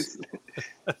 she's.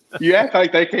 You act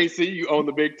like they can't see you on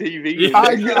the big TV.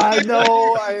 I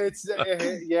know.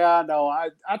 I know.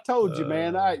 I told you,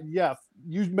 man.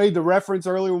 You made the reference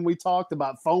earlier when we talked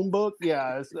about phone book.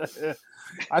 Yeah,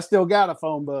 I still got a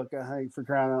phone book. I think, for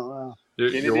crying out loud.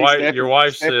 Your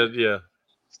wife said, yeah.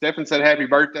 Stephen said happy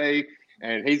birthday,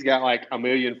 and he's got like 1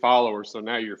 million followers, so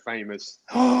now you're famous.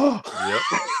 Yep.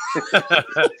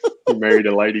 You married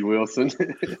a Lady Wilson.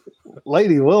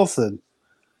 Lady Wilson.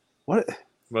 What?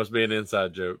 Must be an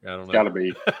inside joke. I don't know. Gotta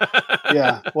be.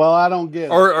 Yeah. Well, I don't get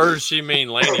it. Or does she mean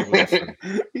Laney Wilson?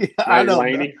 Yeah, I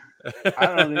don't know. I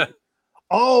don't know.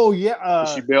 Oh, yeah.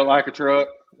 She built like a truck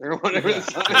or whatever.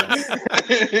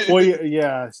 Well,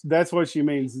 yeah, that's what she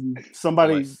means.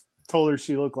 Somebody told her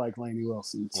she looked like Laney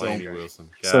Wilson. So, Laney Wilson.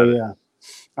 Yeah.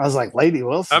 I was like, Lady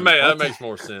Wilson. That makes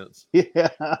more sense. Yeah.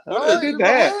 Who did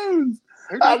that? Balloons.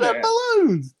 I got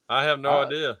balloons. I have no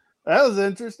idea. That was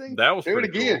interesting. That was Do it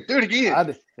again. cool. Do it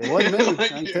again. It wasn't me. I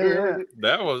can tell you that.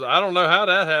 That was. I don't know how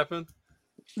that happened.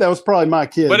 That was probably my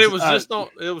kid. But it was just on.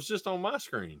 It was just on my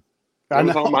screen. It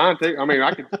was on mine too. I mean,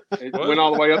 it went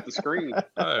all the way up the screen.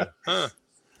 Oh, huh.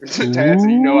 Tad said,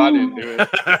 you know I didn't do it.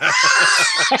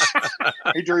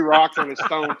 He drew rocks on a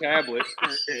stone tablet.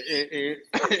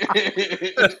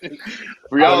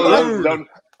 For y'all that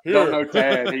don't know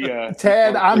Tad,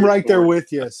 Tad, I'm right there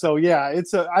with you. So yeah,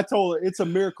 I told her it's a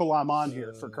miracle I'm on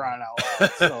here, for crying out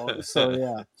loud. So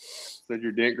yeah. Said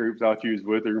your dent group thought you was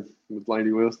with her, with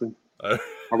Lady Wilson. Are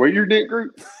we your dent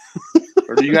group?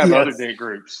 Or do you have other dent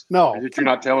groups? No. That you're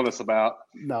not telling us about?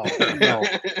 No.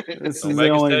 This Don't is make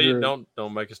the us only tell you. group.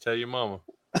 Don't make us tell your mama.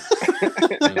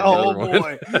 Oh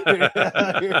boy!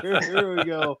 Here we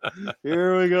go.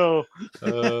 Here we go. I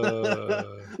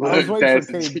was waiting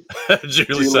for Kate.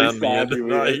 Julie signed me in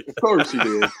tonight. Of course you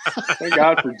did. Thank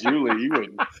God for Julie. You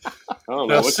wouldn't. I don't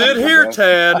know. Now sit here,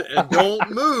 Tad, and don't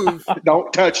move.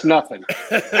 Don't touch nothing.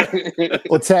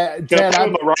 Well, Tad,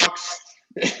 the rocks.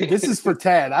 This is for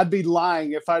Tad. I'd be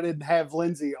lying if I didn't have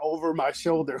Lindsay over my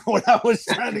shoulder when I was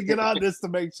trying to get on this to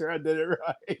make sure I did it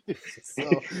right.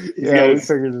 So, yeah, we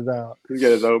figured it out. He's got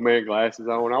his old man glasses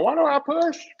on. Now, why do I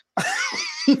push?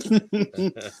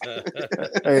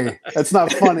 Hey, that's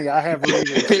not funny. I have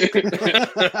readers.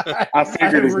 I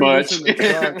figured as much. In the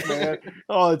truck, man.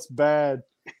 Oh, it's bad.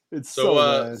 It's so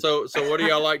bad. So what do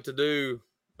y'all like to do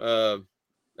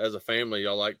as a family?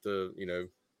 Y'all like to,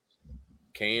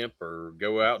 camp or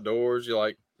go outdoors? You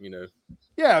like,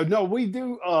 Yeah, no, we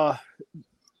do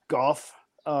golf.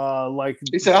 Like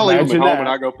he said, I'll leave them at home and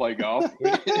I go play golf.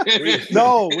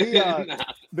 No,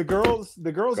 the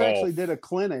girls actually did a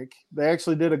clinic. They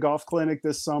actually did a golf clinic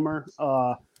this summer.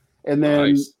 And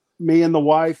then me and the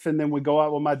wife, and then we go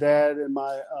out with my dad and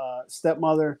my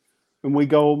stepmother, and we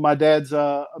go. My dad's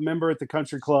a member at the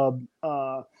country club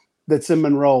that's in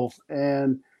Monroe,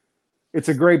 and it's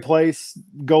a great place.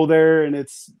 Go there, and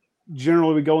it's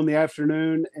generally we go in the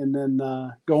afternoon and then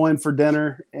go in for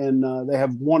dinner, and they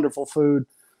have wonderful food.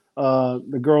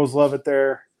 The girls love it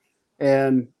there,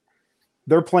 and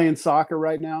they're playing soccer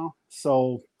right now.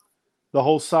 So the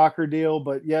whole soccer deal,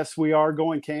 but yes, we are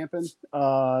going camping.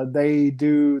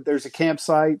 There's a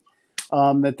campsite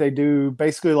that they do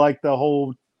basically like a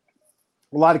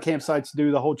lot of campsites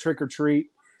do the whole trick or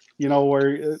treat,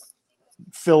 where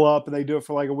fill up, and they do it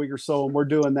for like a week or so, and we're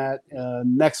doing that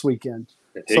next weekend.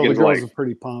 So the girls are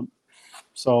pretty pumped.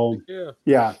 So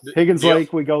yeah, Higgins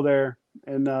Lake, we go there,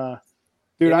 and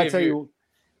dude, I tell you,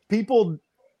 people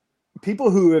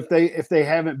who if they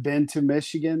haven't been to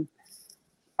Michigan,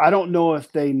 I don't know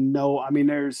if they know. I mean,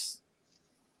 there's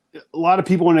a lot of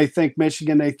people when they think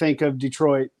Michigan, they think of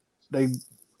Detroit.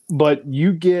 But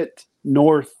you get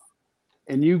north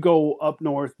and you go up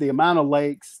north, the amount of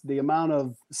lakes, the amount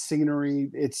of scenery,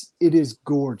 it is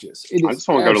gorgeous. I just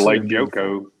want to go to Lake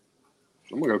Joko.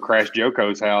 I'm gonna go crash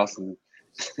Joko's house, and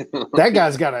that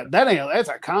guy's that's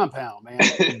a compound, man.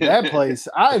 That place,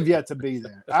 I've yet to be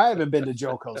there. I haven't been to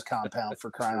Joko's compound, for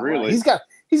crying out loud.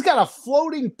 He's got a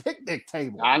floating picnic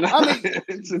table. I know. I mean,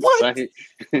 it's what? insane.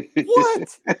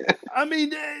 What? I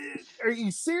mean, are you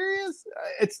serious?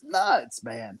 It's nuts,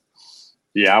 man.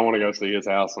 Yeah, I want to go see his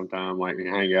house sometime, like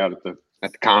hang out at the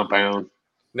compound.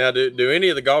 Now, do any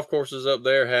of the golf courses up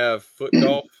there have foot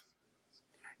golf?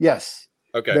 Yes.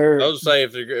 Okay. I was say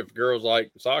if girls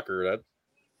like soccer,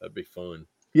 that'd be fun.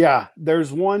 Yeah,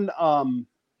 there's one.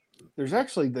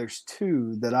 There's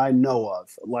two that I know of.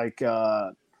 Like,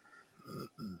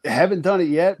 haven't done it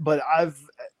yet, but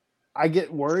I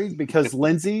get worried because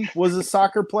Lindsay was a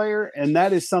soccer player, and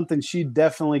that is something she'd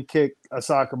definitely kick a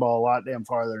soccer ball a lot damn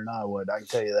farther than I would. I can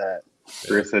tell you that.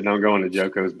 Chris said, "Don't go into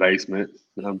Joko's basement."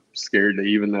 I'm scared to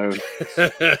even though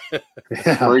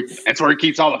that's where he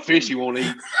keeps all the fish he won't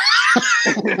eat.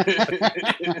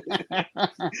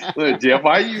 Look, Jeff,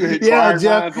 why you inquiring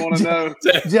minds want to know?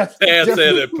 Jeff said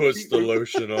it puts the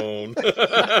lotion on.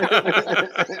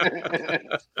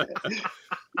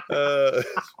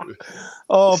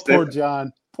 Poor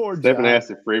John. Poor John. Stephen asked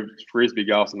if frisbee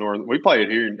golf's in Northern. We play it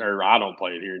here, or I don't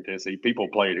play it here in Tennessee. People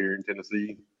play it here in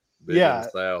Tennessee. Big in the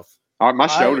South. My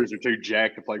shoulders are too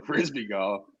jacked to play frisbee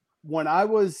golf. When I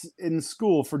was in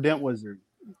school for Dent Wizard,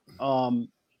 one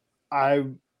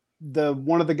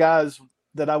of the guys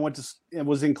that I went to and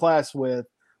was in class with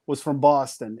was from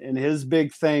Boston, and his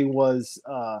big thing was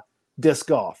disc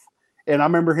golf. And I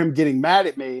remember him getting mad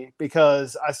at me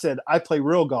because I said, I play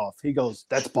real golf. He goes,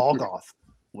 that's ball golf.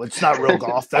 Well, it's not real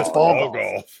golf. That's ball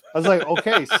golf. I was like,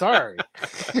 okay, sorry.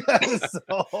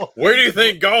 Where do you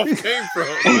think golf came from?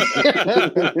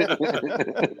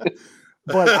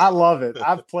 But I love it.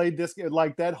 I've played disc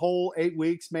like that whole 8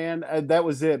 weeks, man. That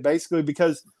was it basically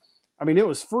because, I mean, it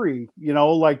was free. You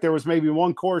know, like there was maybe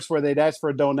one course where they'd ask for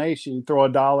a donation, you throw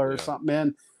 $1 or something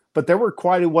in. But there were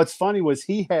what's funny was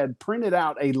he had printed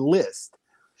out a list,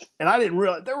 and I didn't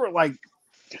realize there were like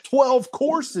 12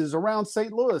 courses around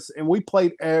St. Louis, and we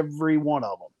played every one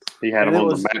of them. He had them on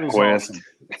the map quest.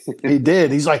 Awesome. He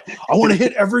did. He's like, I want to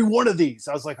hit every one of these.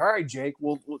 I was like, all right, Jake,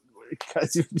 we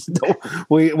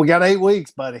got 8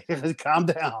 weeks, buddy. Calm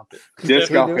down.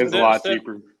 Disc golf is a lot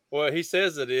cheaper. Well, he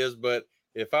says it is, but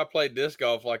if I played disc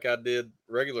golf like I did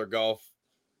regular golf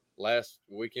last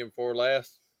weekend before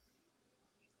last,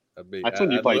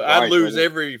 I'd lose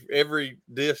every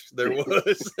disc there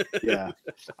was. Yeah,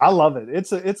 I love it.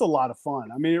 It's a lot of fun.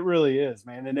 I mean, it really is,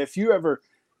 man. And if you ever,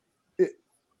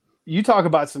 you talk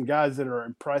about some guys that are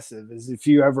impressive, is if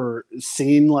you ever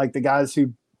seen like the guys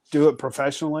who do it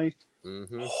professionally.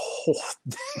 Mm-hmm.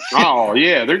 Oh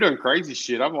yeah, they're doing crazy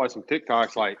shit. I've watched some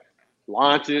TikToks like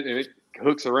launch it and it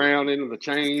hooks around into the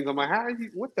chains. I'm like,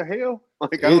 what the hell?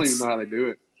 Like I don't even know how they do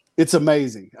it. It's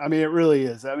amazing. I mean, it really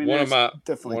is. I mean, one of my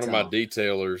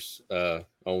detailers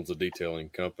owns a detailing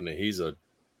company. He's a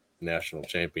national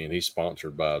champion. He's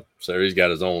sponsored by, so he's got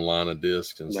his own line of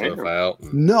discs and stuff out.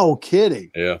 And, no kidding.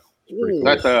 Yeah, cool.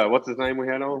 That's what's his name we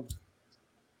had on?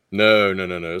 No.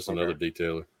 It's another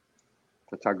detailer.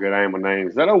 That's how good I am with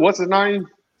names. Is that what's his name?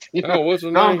 What's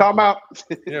his name? I'm talking about.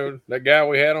 That guy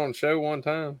we had on the show one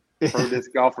time. Pro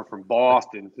disc golfer from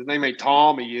Boston. His name ain't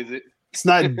Tommy, is it? It's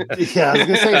not. Yeah, I was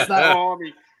gonna say it's not.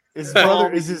 Tommy. His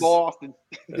brother is Boston.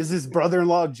 Is his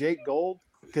brother-in-law Jake Gold?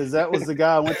 Because that was the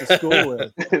guy I went to school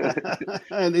with,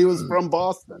 and he was from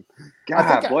Boston.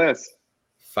 God bless.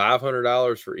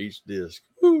 $500 for each disc.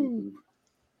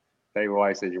 Dave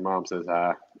White said your mom says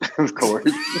hi. Of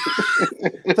course.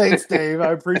 Thanks, Dave.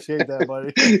 I appreciate that,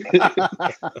 buddy.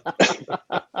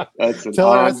 That's an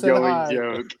ongoing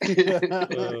joke.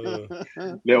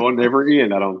 That will never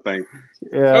end, I don't think.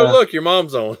 Yeah. Oh, look, your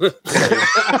mom's on.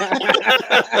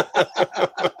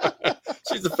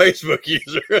 She's a Facebook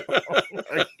user.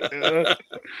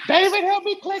 David, help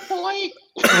me click the link.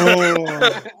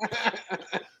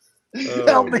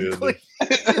 Help me click. I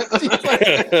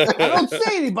don't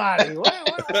see anybody.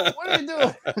 What are you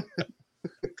doing?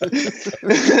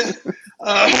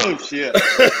 Oh shit,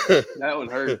 that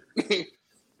would hurt.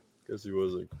 Because he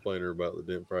wasn't complaining about the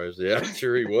dent price. Yeah, I'm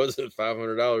sure he wasn't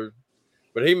 $500,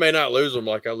 but he may not lose them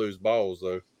like I lose balls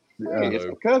though. Yeah, it's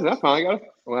my cousin. I finally got.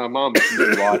 Well, mom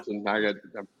is watching.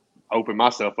 I'm opening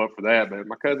myself up for that, but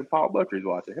my cousin Paul Buttrey's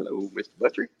watching. Hello, Mr.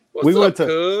 Buttrey. What's up,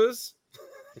 cuz?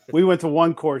 We went to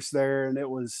one course there, and it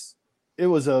was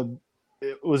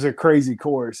a crazy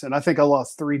course, and I think I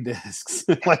lost 3 discs.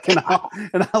 and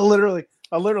I literally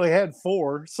had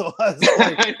 4, so I was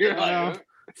like,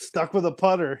 stuck with a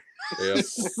putter. Yeah.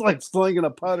 It's just like slinging a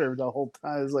putter the whole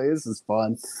time. I was like, this is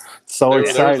fun. So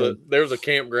excited. There was a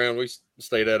campground we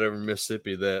stayed at over in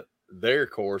Mississippi that their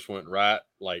course went right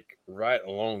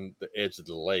along the edge of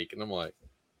the lake, and I'm like,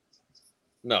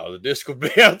 no, the disc will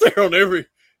be out there on every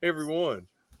one.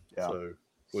 Yeah. So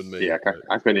with me. Yeah,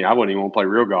 I wouldn't even want to play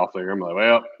real golf there. I'm like,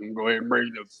 well, I'm going to go ahead and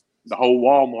bring the whole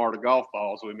Walmart of golf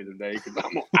balls with me today because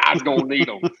I was going to need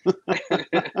them.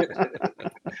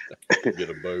 Get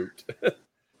a boat.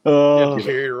 Get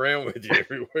carried around with you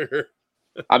everywhere.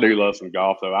 I do love some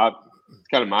golf though. It's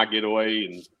kind of my getaway,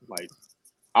 and like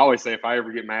I always say, if I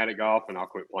ever get mad at golf, and I'll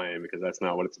quit playing because that's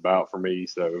not what it's about for me.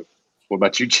 So, what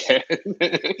about you, Chad?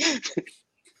 It's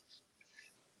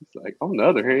like, on the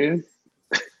other hand,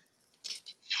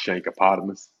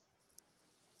 Shankopotamus.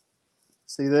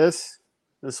 See this?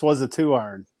 This was a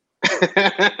 2-iron.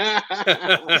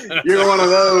 You're one of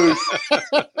those.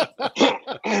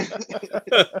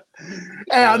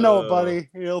 Hey, I know it, buddy.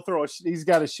 He'll throw. He's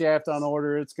got a shaft on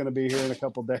order. It's going to be here in a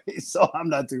couple days, so I'm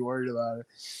not too worried about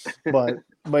it.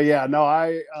 But yeah,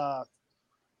 no,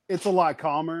 it's a lot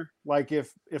calmer. Like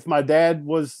if my dad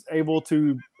was able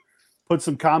to put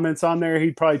some comments on there,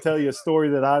 he'd probably tell you a story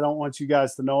that I don't want you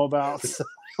guys to know about. So,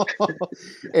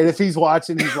 and if he's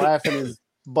watching, he's laughing his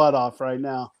butt off right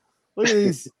now. Look at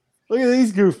these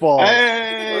goofballs.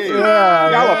 Hey, yeah,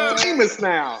 y'all are famous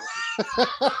now.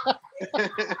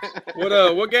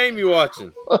 What game you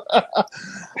watching?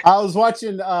 I was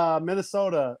watching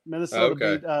Minnesota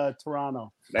Okay. beat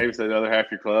Toronto. Dave said the other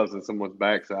half your clubs in someone's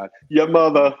backside. Your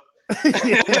mother. That's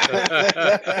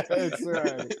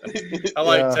right. I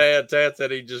like Tad. Tad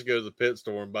said he just goes to the pit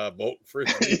store and buy a bolt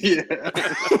frisbee. Yeah.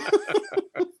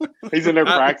 He's in there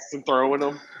practicing throwing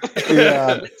them.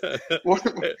 Yeah.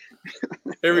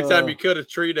 Every time you cut a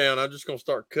tree down, I'm just gonna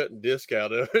start cutting disc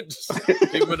out of it. Just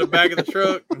keep them in the back of the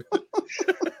truck.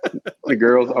 The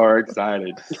girls are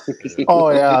excited. Oh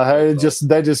yeah,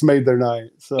 they just made their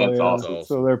night. So That's yeah, awesome.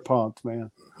 so they're pumped,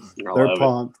 man. I They're love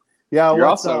pumped. Yeah, You're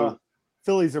what's also-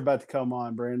 Phillies are about to come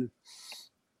on, Brandon.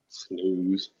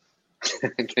 Snooze.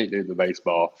 I can't do the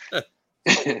baseball.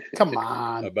 Come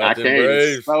on. I About them can't.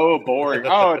 It's Braves. so boring.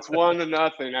 Oh, it's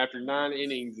 1-0 after 9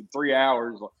 innings in 3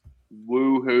 hours.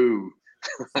 Woo-hoo.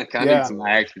 Like, I need some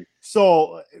action.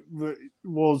 So,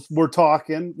 we're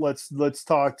talking. Let's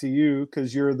talk to you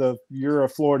because you're a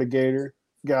Florida Gator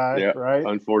guy, Yeah, right?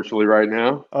 unfortunately, right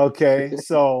now. Okay,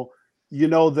 so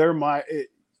they're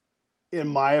in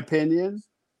my opinion.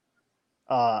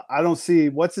 I don't see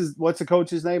what's the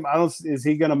coach's name. Is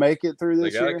he going to make it through They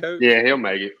this got year? a coach? Yeah, he'll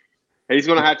make it. He's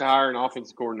going to have to hire an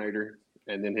offensive coordinator,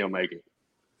 and then he'll make it.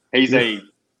 He's a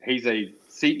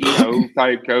CEO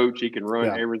type coach. He can run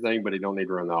everything, but he don't need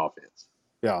to run the offense.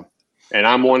 Yeah. And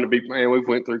I'm one to be, man, we've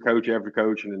went through coach after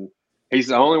coach, and he's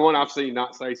the only one I've seen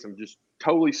not say some just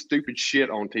totally stupid shit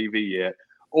on TV yet,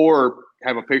 or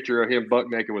have a picture of him butt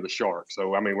naked with a shark.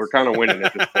 So, I mean, we're kind of winning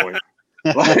at this point.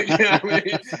 Like, I mean,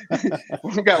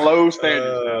 we've got low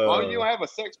standards now. Oh, you have a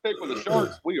sex pic with the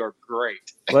Sharks? We are great.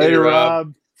 Later, Rob.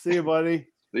 Rob. See you, buddy.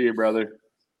 See you, brother.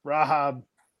 Rob,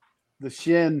 the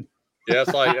shin. Yeah,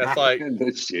 that's like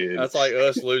The shit. that's like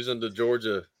us losing to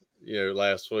Georgia,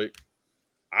 last week.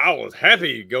 I was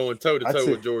happy going toe to toe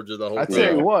with Georgia the whole I time.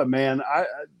 tell you what, man.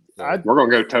 We're gonna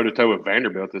go toe to toe with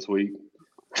Vanderbilt this week.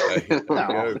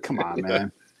 No, come on,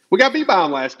 man. We got beat by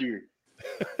them last year.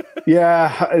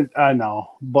 Yeah, I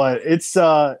know, but it's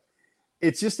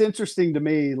just interesting to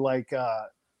me, like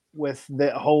with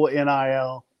the whole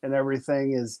NIL and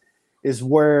everything is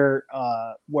where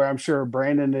I'm sure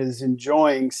Brandon is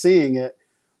enjoying seeing it,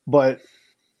 but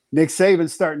Nick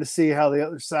Saban's starting to see how the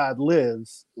other side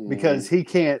lives because he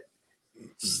can't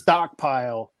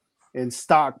stockpile.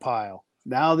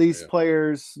 Now these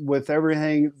players with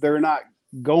everything, they're not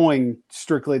going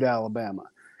strictly to Alabama.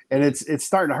 And it's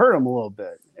starting to hurt them a little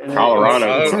bit. And Colorado.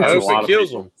 I hope it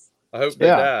kills them. I hope they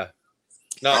die.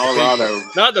 Not Colorado.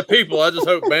 Not the people. I just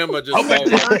hope Bama just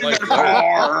falls off the place.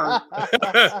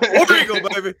 War Eagle,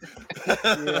 baby.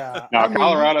 Yeah. Now,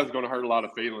 Colorado's going to hurt a lot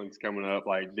of feelings coming up.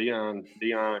 Like Dion.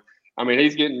 I mean,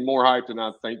 he's getting more hype than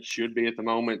I think should be at the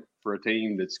moment for a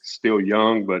team that's still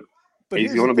young, but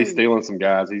he's going to be stealing some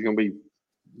guys. He's going to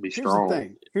be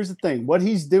strong. Here's the thing. What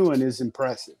he's doing is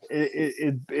impressive.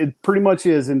 It pretty much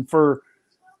is. And for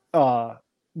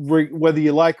whether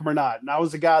you like him or not. And I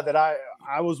was a guy that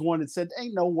I was one that said,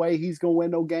 ain't no way he's going to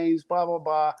win no games, blah, blah,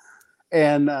 blah.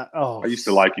 And, I used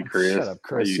to like you, Chris. Shut up,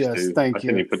 Chris. Yes, thank you. I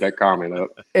shouldn't even put that comment up.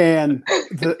 And,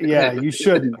 you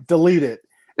shouldn't. Delete it.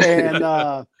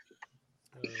 And,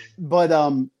 but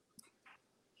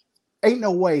ain't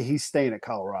no way he's staying at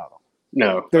Colorado.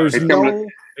 No. There's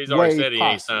He's already said he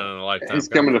ain't possible. signing a lifetime. He's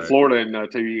coming to Florida in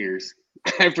 2 years.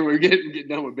 After we get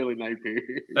done with Billy Napier,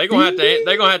 they're gonna have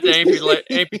to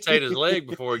amputate his leg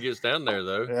before he gets down there,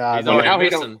 though. Yeah, he's already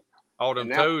missing all them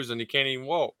toes, and he can't even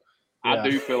walk. I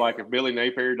do feel like if Billy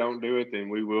Napier don't do it, then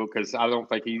we will, because I don't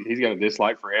think he's got a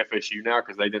dislike for FSU now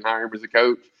because they didn't hire him as a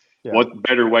coach. Yeah. What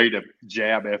better way to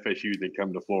jab FSU than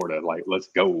come to Florida? Like, let's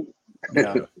go.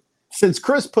 Yeah. Since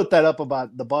Chris put that up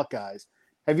about the Buckeyes,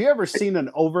 have you ever seen an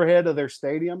overhead of their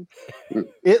stadium?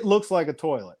 It looks like a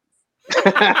toilet.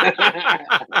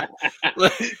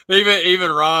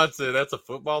 even Ron said that's a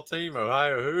football team,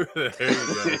 Ohio. Who? There you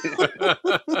go.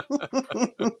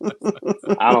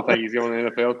 I don't think he's going to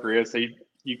the NFL, Chris.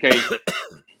 You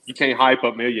can't hype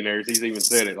up millionaires. He's even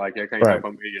said it. Like, I can't hype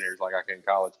up millionaires like I can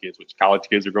college kids, which college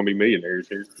kids are going to be millionaires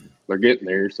here. They're getting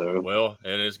there. So well,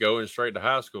 and it's going straight to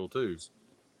high school too.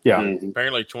 Yeah.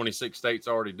 Apparently 26 states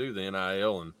already do the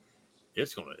NIL, and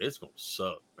it's gonna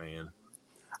suck, man.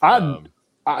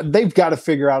 They've got to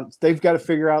figure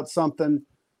out something,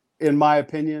 in my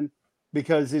opinion,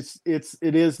 because it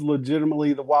is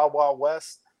legitimately the Wild Wild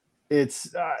West.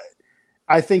 It's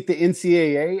I think the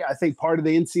NCAA, I think part of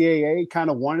the NCAA kind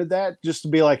of wanted that, just to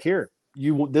be like, here,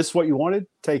 this is what you wanted,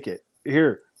 take it.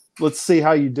 Here, let's see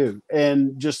how you do,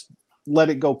 and just let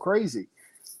it go crazy.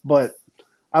 But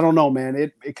I don't know, man.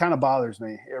 It kind of bothers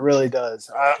me. It really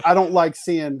does. I don't like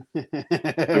seeing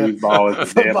football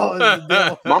is the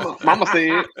devil. Mama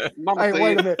said. Hey,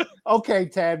 wait a minute. Okay,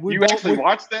 Tad. You actually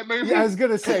watched that movie? Yeah, I was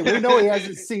gonna say we know he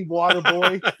hasn't seen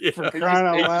Waterboy for crying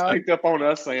out loud. He picked up on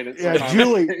us saying it. Yeah,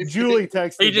 Julie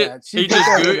texted that. He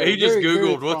just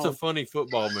Googled what's a funny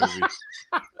football movie.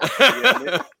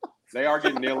 They are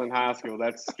getting nil in high school.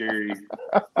 That's scary.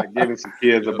 Like giving some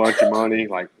kids a bunch of money,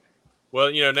 like. Well,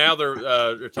 now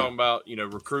they're talking about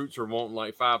recruits are wanting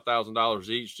like $5,000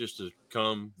 each just to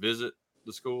come visit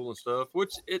the school and stuff.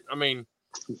 Which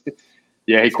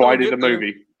yeah, he quieted the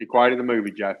movie. He quieted the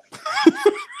movie, Jeff.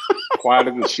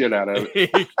 Quieted the shit out of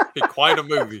it. He quite a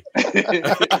movie.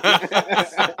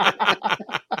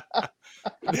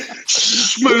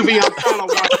 Movie, I'm trying to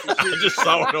watch the shit. I just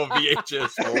saw it on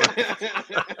VHS.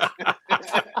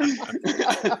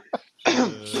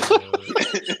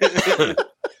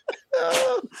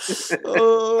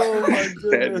 Oh my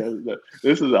goodness!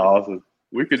 This is awesome.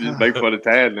 We could just make fun of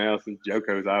Tad now since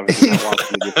Joko's obviously not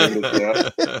watching the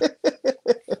stuff.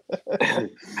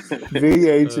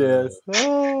 VHS.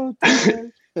 Oh,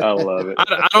 Tad. I love it.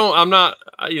 I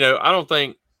don't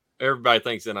think everybody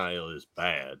thinks NIL is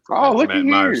bad. Oh, look at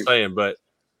Matt here. saying, but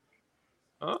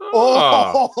we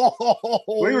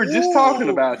were just talking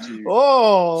about you.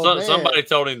 Somebody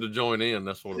told him to join in.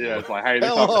 That's what. It's like, hey,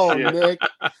 hello, Nick,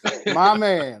 my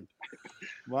man.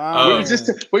 Wow. We was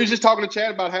just talking to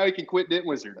Chad about how he can quit Dent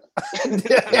Wizard. He's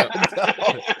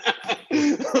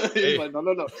like,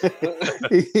 no.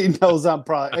 He knows I'm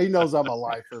a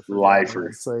lifer.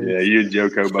 Lifer. Yeah, you and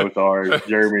Joko both are.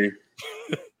 Jeremy.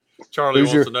 Charlie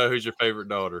wants to know who's your favorite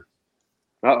daughter.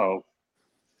 Uh-oh.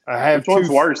 I have Which one's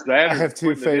worse? That I have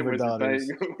two favorite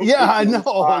daughters. Yeah, I know.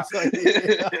 It's like,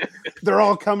 they're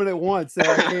all coming at once, and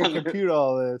I can't compute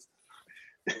all this.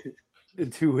 In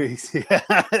 2 weeks, yeah,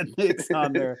 Nick's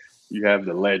on there. You have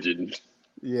the legend.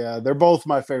 Yeah, they're both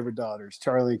my favorite daughters,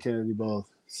 Charlie and Kennedy, both.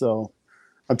 So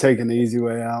I'm taking the easy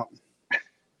way out.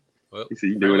 Well, you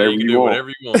can do whatever you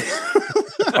want.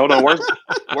 Hold on, where's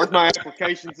my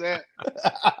applications at?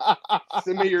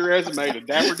 Send me your resume to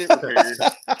Dapper Dent Repair.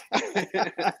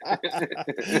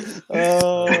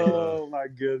 Oh my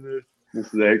goodness. This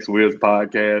is the X-Wiz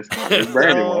podcast.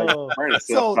 Brandon,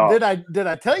 so did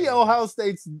I tell you Ohio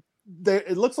State's?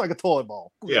 It looks like a toilet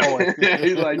bowl. Yeah,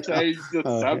 he's like change the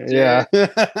subject. Yeah,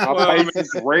 my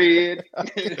face is red.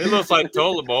 It looks like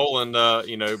toilet bowl, and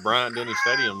Bryant Denny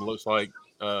Stadium looks like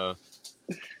the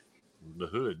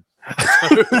hood.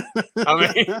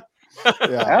 I mean,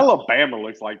 Alabama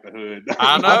looks like the hood.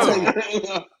 I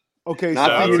know. Okay,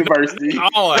 not the university.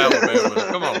 All Alabama.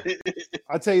 Come on.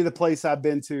 I'll tell you the place I've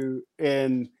been to,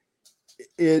 and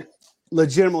it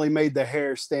legitimately made the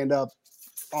hair stand up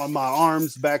on my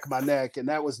arms, back of my neck, and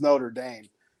that was Notre Dame.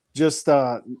 Just,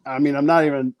 I mean, I'm not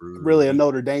even really a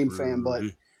Notre Dame fan, but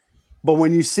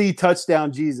when you see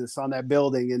Touchdown Jesus on that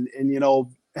building,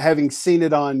 and having seen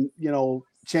it on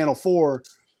Channel 4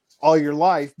 all your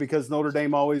life, because Notre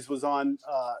Dame always was on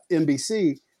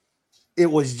NBC. It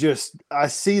was just, I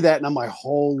see that and I'm like,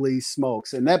 holy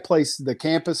smokes. And that place, the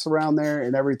campus around there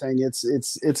and everything, it's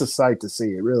a sight to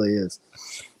see. It really is.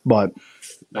 But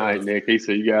all right, Nick, he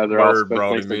said you guys are all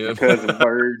special. Thanks to cousin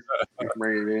Bird.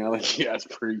 I'll let you guys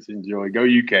preach, enjoy. Go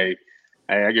UK. Hey,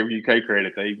 I give UK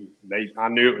credit. They I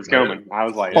knew it was coming. I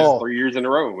was like, 3 years in a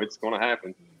row. It's gonna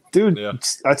happen. Dude,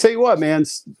 I tell you what, man,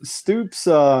 Stoops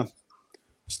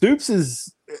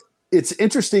is, it's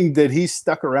interesting that he's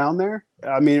stuck around there.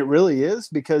 I mean, it really is,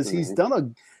 because he's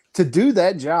done to do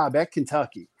that job at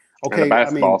Kentucky. Okay, and a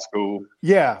basketball school.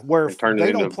 Yeah, where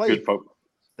they don't play.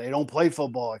 They don't play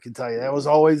football. I can tell you that was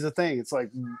always the thing. It's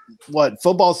like, what,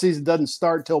 football season doesn't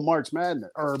start till March Madness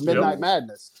or Midnight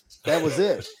Madness. That was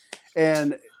it,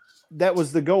 and that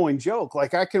was the going joke.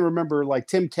 Like, I can remember, like,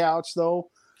 Tim Couch,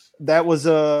 though. That was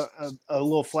a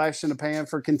little flash in the pan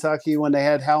for Kentucky when they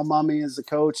had Hal Mummy as the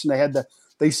coach, and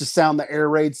they used to sound the air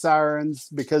raid sirens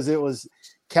because it was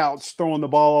Couch throwing the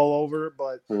ball all over.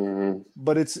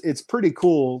 But it's pretty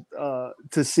cool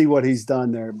to see what he's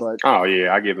done there. But oh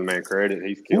yeah, I give the man credit.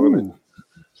 He's killing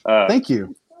it. Thank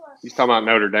you. He's talking about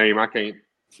Notre Dame.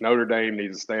 Notre Dame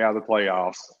needs to stay out of the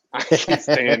playoffs. I can't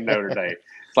stand Notre Dame.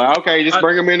 It's like, okay, just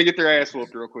bring them in to get their ass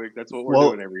whooped real quick. That's what we're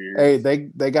doing every year. Hey,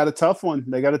 they got a tough one.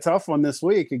 They got a tough one this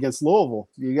week against Louisville.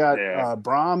 You got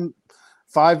Brom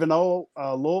 5-0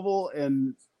 Louisvle,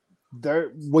 and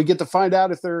we get to find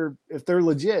out if they're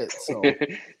legit. So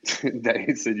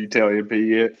Dave said, "You tell MP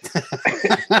yet?"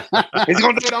 He's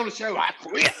gonna do it on the show. I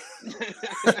quit.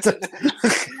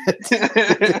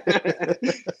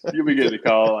 You'll be getting a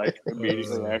call like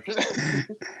immediately after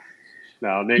that.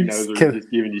 No, Nick knows we're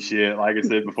just giving you shit. Like I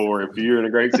said before, if you're in a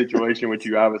great situation, which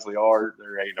you obviously are,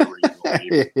 there ain't no reason to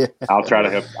leave. Yeah. I'll try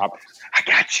to help. I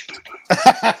got you.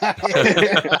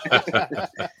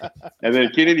 And then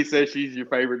Kennedy says she's your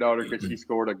favorite daughter because she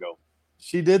scored a goal.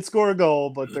 She did score a goal,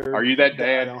 but are you that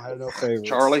dad? I don't have no favorites.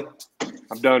 Charlie,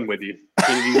 I'm done with you.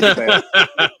 Kennedy's the best.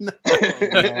 No.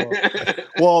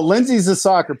 Well, Lindsay's a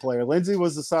soccer player. Lindsay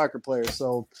was a soccer player,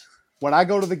 so when I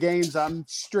go to the games, I'm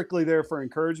strictly there for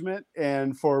encouragement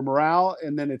and for morale.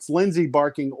 And then it's Lindsay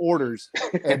barking orders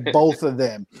at both of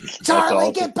them. Charlie,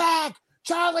 awesome. Get back!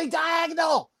 Charlie,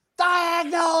 diagonal!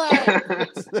 Diagonal!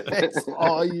 That's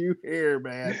all you hear,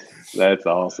 man. That's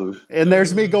awesome. And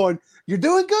there's me going, "You're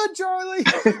doing good, Charlie."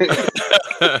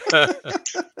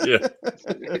 Yeah.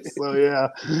 So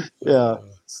yeah.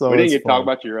 So we didn't get to talk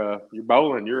about your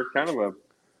bowling. You're kind of a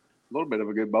little bit of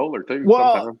a good bowler too.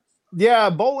 Well, sometimes. Yeah,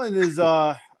 bowling is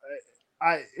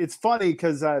it's funny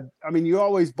because I mean you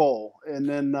always bowl, and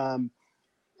then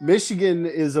Michigan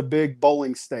is a big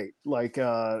bowling state. Like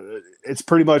it's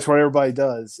pretty much what everybody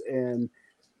does. And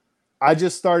I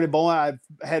just started bowling. I've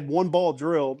had one ball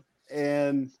drilled,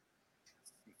 and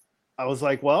I was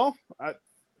like, well,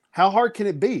 how hard can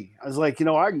it be? I was like,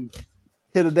 I can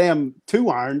hit a damn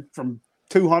 2-iron from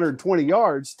 220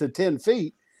 yards to 10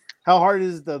 feet. How hard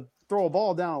is it to throw a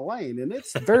ball down a lane? And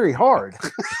it's very hard.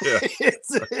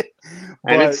 It's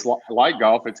like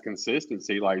golf. It's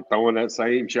consistency, like throwing that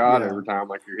same shot every time,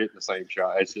 like you're hitting the same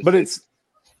shot.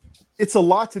 It's a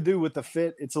lot to do with the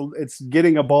fit. It's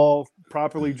getting a ball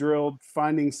properly drilled,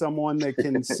 finding someone that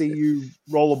can see you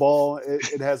roll a ball.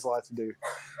 It has a lot to do.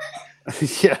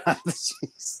 Yeah.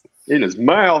 Jeez. In his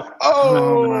mouth.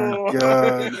 Oh my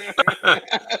God.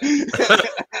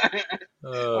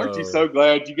 Aren't you so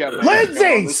glad you got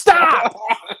Lindsay, stop!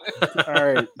 All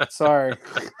right, sorry.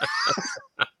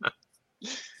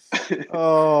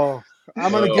 Oh,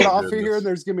 I'm gonna get off of here, and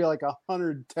there's gonna be like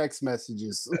 100 text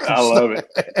messages. I love it.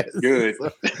 Good.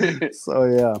 So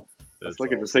yeah. Let's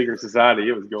look at the secret society.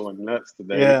 It was going nuts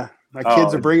today. Yeah, my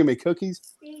kids are bringing me cookies.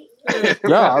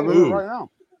 Yeah, I'm doing it right now.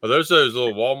 Are those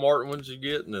little Walmart ones you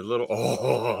get, and the little?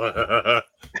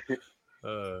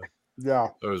 Yeah,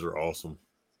 those are awesome.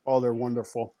 Oh, they're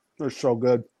wonderful. They're so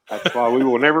good. That's why we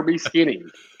will never be skinny.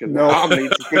 Because Mom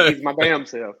needs some cookies my damn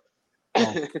self.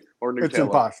 No, or Nutella. It's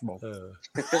impossible.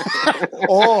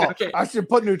 Okay. I should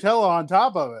put Nutella on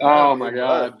top of it. Oh my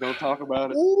God! Don't talk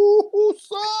about it. Ooh,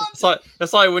 son.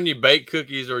 It's like when you bake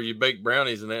cookies or you bake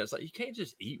brownies and that. It's like you can't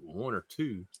just eat one or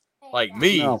two. Like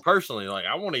me personally, like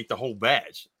I want to eat the whole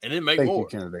batch and then make more.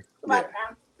 Thank you, Kennedy. Yeah.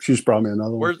 She's brought me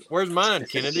another one. Where's mine,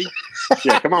 Kennedy?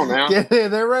 Yeah, come on now. Yeah,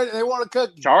 they're ready. They want a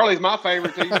cookie. Charlie's my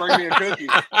favorite, so you bring me a cookie.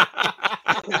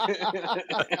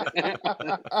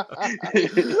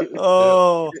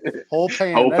 Oh, whole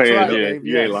pan. Whole That's pan, right, yeah. Dave.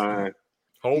 You ain't lying.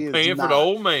 Whole pan for the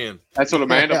old man. That's what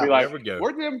Amanda will be like. There we go.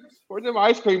 Where's them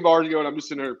ice cream bars going? I'm just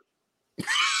sitting there.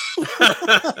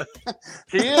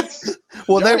 Kids.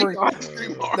 Well, they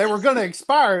were going to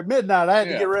expire at midnight. I had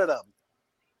to get rid of them.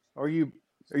 Are you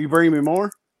bringing me more?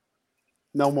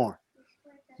 No more.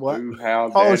 What?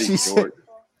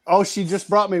 She just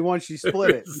brought me one. She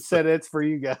split it and said it's for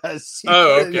you guys.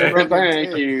 Okay.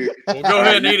 Thank you. Well, go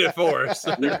ahead and eat it for us.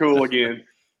 You're cool again.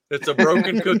 It's a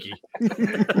broken cookie.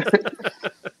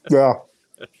 Yeah.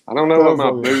 I don't know what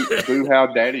my boo how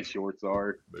daddy shorts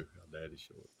are. Boo how daddy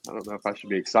shorts. I don't know if I should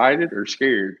be excited or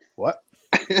scared. What?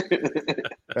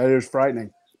 That is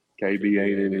frightening. KB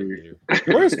ain't in here.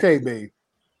 Where's KB?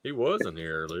 He was in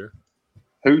here earlier.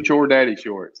 Who chore daddy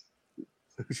shorts?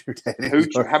 Who's your daddy?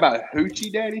 How about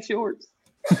hoochie daddy shorts?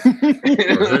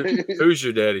 Who's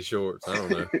your daddy shorts? I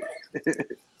don't know.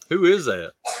 Who is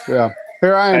that? Yeah.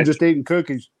 Here I am just eating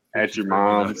cookies. At your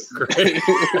mom's. Hoochie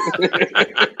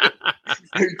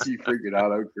freaking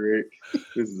autocorrect.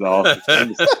 This is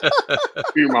awesome.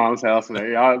 Your mom's house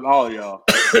and all of y'all.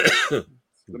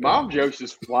 The mom jokes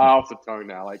just fly off the tongue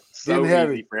now, like so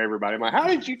easy for everybody. I'm like, how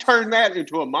did you turn that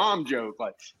into a mom joke?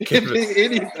 Like,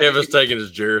 Kevin's taking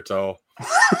his Geritol.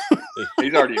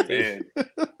 He's already in bed.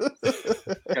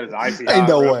 Got his icy Ain't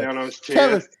no way. down on his chest.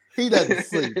 Kevin, he doesn't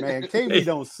sleep, man. KB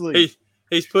don't sleep.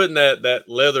 He's putting that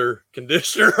leather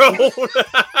conditioner on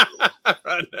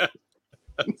right now.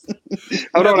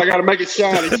 Hold on, I got to make it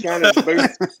shine. He's shining his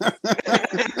boots.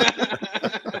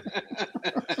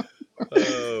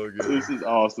 Oh, good. This is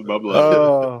awesome. I'm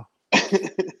loving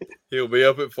it. He'll be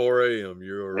up at 4 a.m.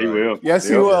 You're right. He will. Yes,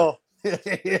 he Yep. will.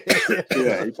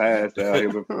 Yeah, he passed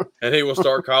out. And he will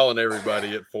start calling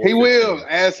everybody at 4. He will,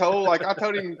 asshole. Like I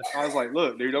told him, I was like,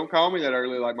 "Look, dude, don't call me that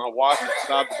early. Like my wife will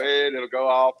stop the bed, it'll go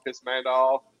off, piss Amanda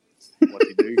off." What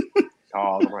he do?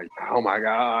 Calls. I'm like, "Oh my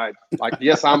god!" Like,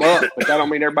 yes, I'm up, but that don't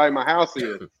mean everybody in my house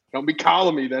is. Don't be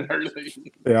calling me that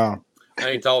early. Yeah, I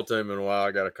ain't talked to him in a while.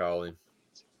 I gotta call him.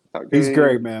 he's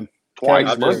great, man. Twice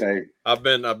I've Monday. I've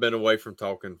been away from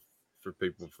talking for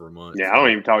people for a month. Yeah, I don't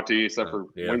even talk to you except for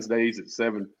Yeah. Wednesdays at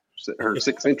 7 or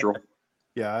 6 Central.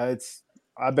 Yeah,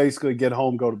 I basically get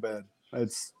home, go to bed.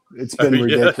 It's been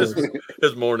ridiculous.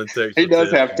 His morning text. He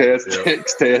does have text. Yeah.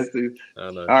 I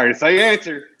know. All right, say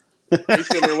answer. He's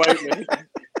still there waiting.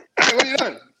 Hey, what are you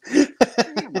doing?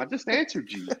 Damn, I just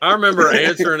answered you. I remember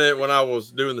answering it when I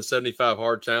was doing the 75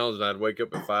 hard challenge, and I'd wake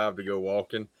up at 5 to go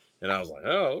walking, and I was like,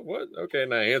 "Oh, what? Okay,"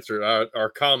 and I answered or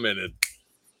commented,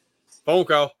 "Phone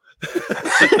call."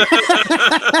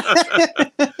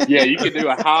 Yeah, you could do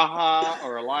a ha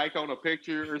or a like on a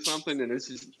picture or something, and it's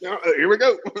just here we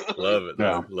go. Love it.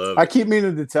 Yeah. Love I it. keep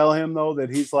meaning to tell him though that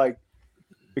he's like,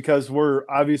 because we're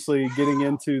obviously getting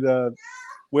into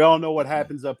we all know what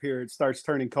happens up here. It starts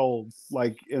turning cold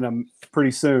like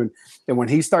pretty soon. And when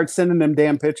he starts sending them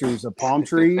damn pictures of palm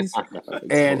trees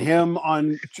and him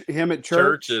at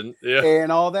church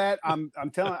and all that,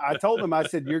 I told him, I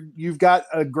said, you've got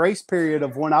a grace period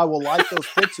of when I will like those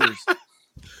pictures.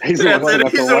 He's the the one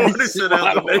one who sent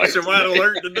out the nationwide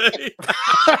alert today.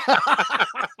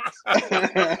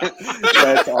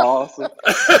 That's awesome.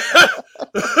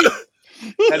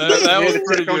 That was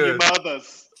pretty on good. your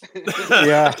mothers.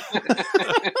 Yeah.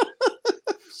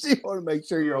 She want to make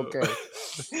sure you're okay.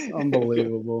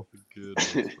 Unbelievable.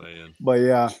 Goodness, man. But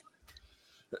yeah.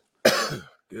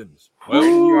 Goodness. Well, Well,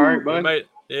 you all right, bud? I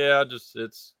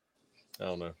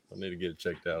don't know. I need to get it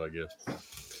checked out, I guess.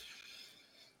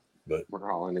 But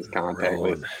We're all in his contact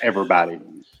with everybody.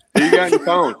 Who you got on your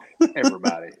phone?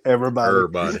 Everybody.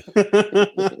 everybody.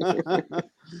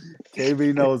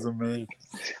 KB knows him, man.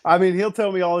 I mean, he'll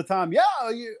tell me all the time. Yeah,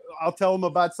 I'll tell him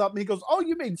about something. He goes, "Oh,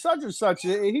 you mean such and such?"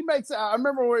 He makes. I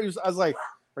remember where I was like,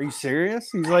 "Are you serious?"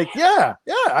 He's like, "Yeah,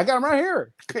 I got him right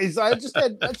here." I just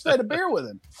had a beer with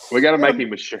him. We got to make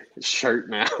him a shirt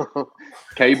now.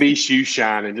 KB shoe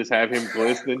shine and just have him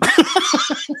glistening.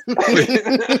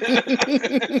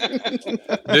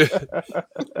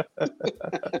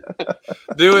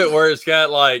 Do it where it's got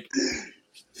like,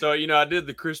 so I did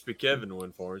the Crispy Kevin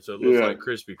one for him, so it looks like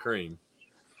Krispy Kreme,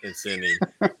 and send him.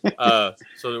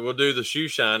 So we'll do the shoe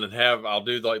shine and I'll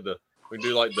do like the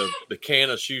can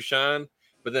of shoe shine,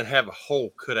 but then have a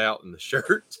hole cut out in the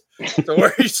shirt to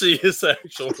where you see his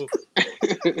actual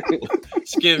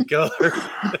skin color.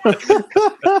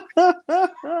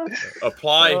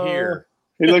 Apply here.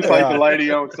 He looks like the lady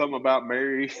on Something About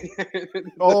Mary.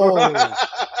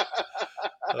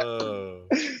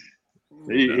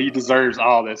 He deserves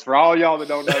all this. For all y'all that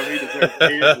don't know, he deserves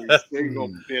every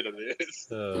single bit of this.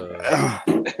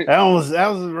 That was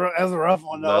a rough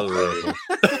one, though. That was a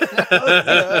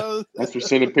rough one. That's for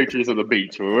sending pictures of the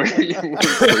beach.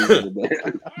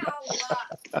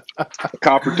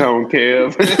 Copper tone,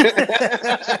 Kev.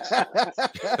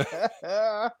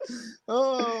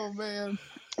 Oh man.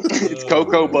 It's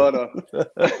cocoa butter.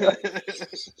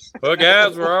 Well,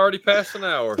 guys, we're already past an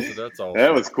hour, so that's all.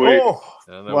 That was quick.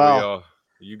 I know Wow.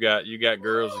 You got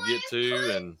girls to get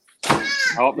to, and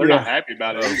They're not happy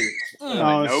about it.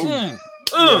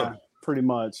 Yeah, pretty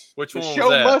much. Which The one show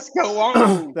was that? must go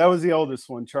on. That was the oldest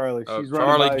one, Charlie. She's running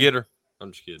Charlie, by, get her.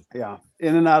 I'm just kidding. yeah,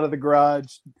 in and out of the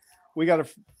garage.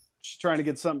 She's trying to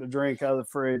get something to drink out of the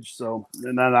fridge. So,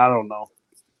 and then I don't know.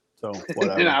 So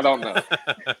whatever. I don't know.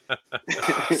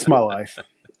 It's my life.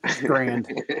 It's grand.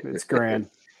 It's grand.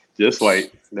 Just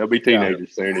wait. They'll be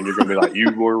teenagers soon, and you're gonna be like,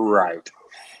 "You were right."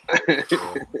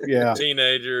 Yeah.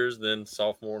 Teenagers, then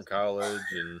sophomore in college,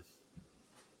 and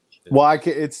Well,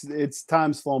 it's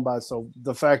time's flown by. So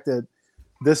the fact that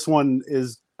this one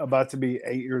is about to be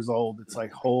 8 years old, it's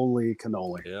like holy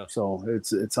cannoli. Yeah. So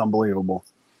it's unbelievable.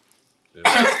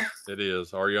 it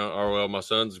is. Well, my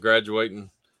son's graduating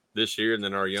this year, and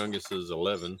then our youngest is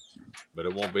 11, but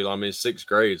it won't be. I mean, 6th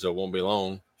grade, so it won't be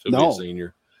long. She'll be a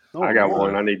senior. Oh, I got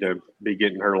one. I need to be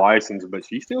getting her license, but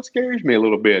she still scares me a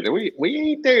little bit. We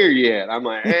ain't there yet. I'm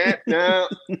like, no.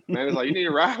 Man, it's like, you need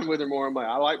to ride with her more. I'm like,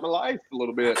 I like my life a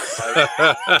little bit.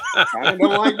 Kind of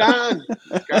don't like dying.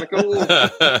 It's kind of cool.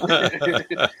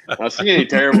 Now, she ain't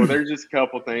terrible. There's just a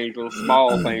couple things, little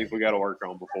small things we got to work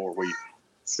on before we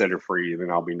set her free, and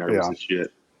then I'll be nervous as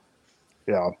shit.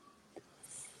 Yeah.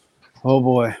 Oh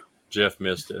boy. Jeff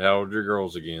missed it. How old are your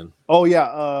girls again? Oh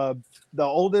yeah. The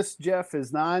oldest Jeff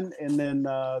is 9, and then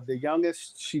the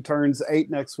youngest, she turns 8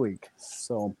 next week.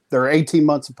 So they're 18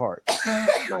 months apart.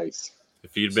 Nice.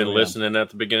 If you'd been listening at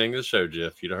the beginning of the show,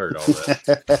 Jeff, you'd have heard all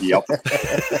that. Yep.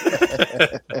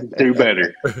 Do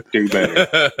better. Do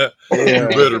better. Do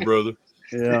better, brother.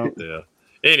 Yeah. Yeah.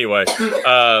 Anyway,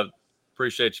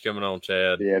 appreciate you coming on,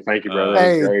 Chad. Yeah, thank you, brother.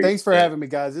 Hey, thanks for having me,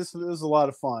 guys. This was a lot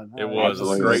of fun. It was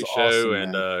a great show,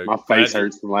 awesome, and my face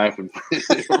hurts from laughing.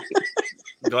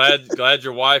 glad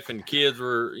your wife and kids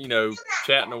were,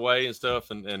 chatting away and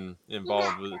stuff, and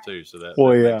involved with it too. So that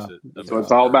So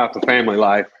it's all about the family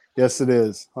life. Yes, it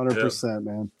is. 100%,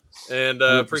 man. And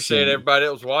appreciate everybody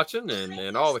that was watching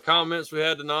and all the comments we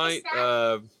had tonight.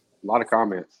 A lot of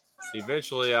comments.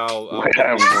 Eventually, I'll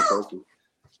have one person.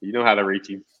 You know how to reach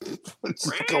him.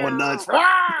 Just going nuts.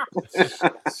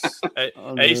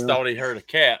 Ace thought he heard a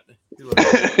cat. He's like,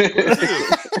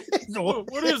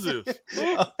 what is this?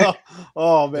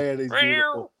 Oh man, he's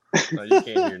beautiful. No, you can't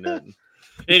hear nothing.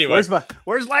 Anyway,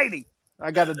 where's Lady? I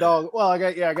got a dog. Well, I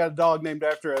got a dog named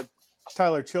after a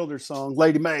Tyler Childers song,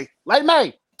 Lady May. Lady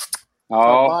May.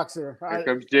 Oh, boxer. Here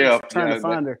comes Jeff. Trying to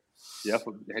find her. Jeff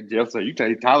said, "You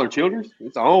take Tyler Childers?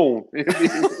 It's on. We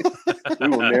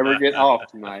will never get off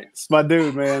tonight." It's my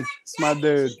dude, man. It's my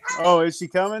dude. Oh, is she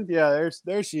coming? Yeah,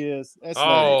 there she is. That's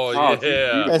Lady.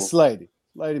 Yeah. That's Lady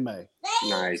May.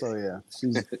 Nice. So yeah,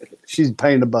 she's a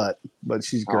pain in the butt, but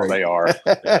she's great. Oh, they are.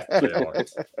 They are.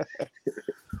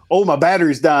 Oh, my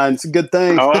battery's dying. It's a good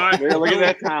thing. All right, look at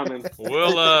that timing.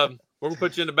 We're going to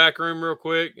put you in the back room real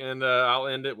quick, and I'll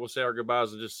end it. We'll say our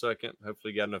goodbyes in just a second.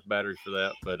 Hopefully you got enough batteries for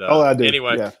that. But I do.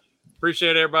 Anyway,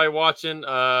 appreciate everybody watching.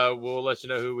 We'll let you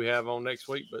know who we have on next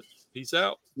week, but peace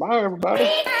out. Bye, everybody.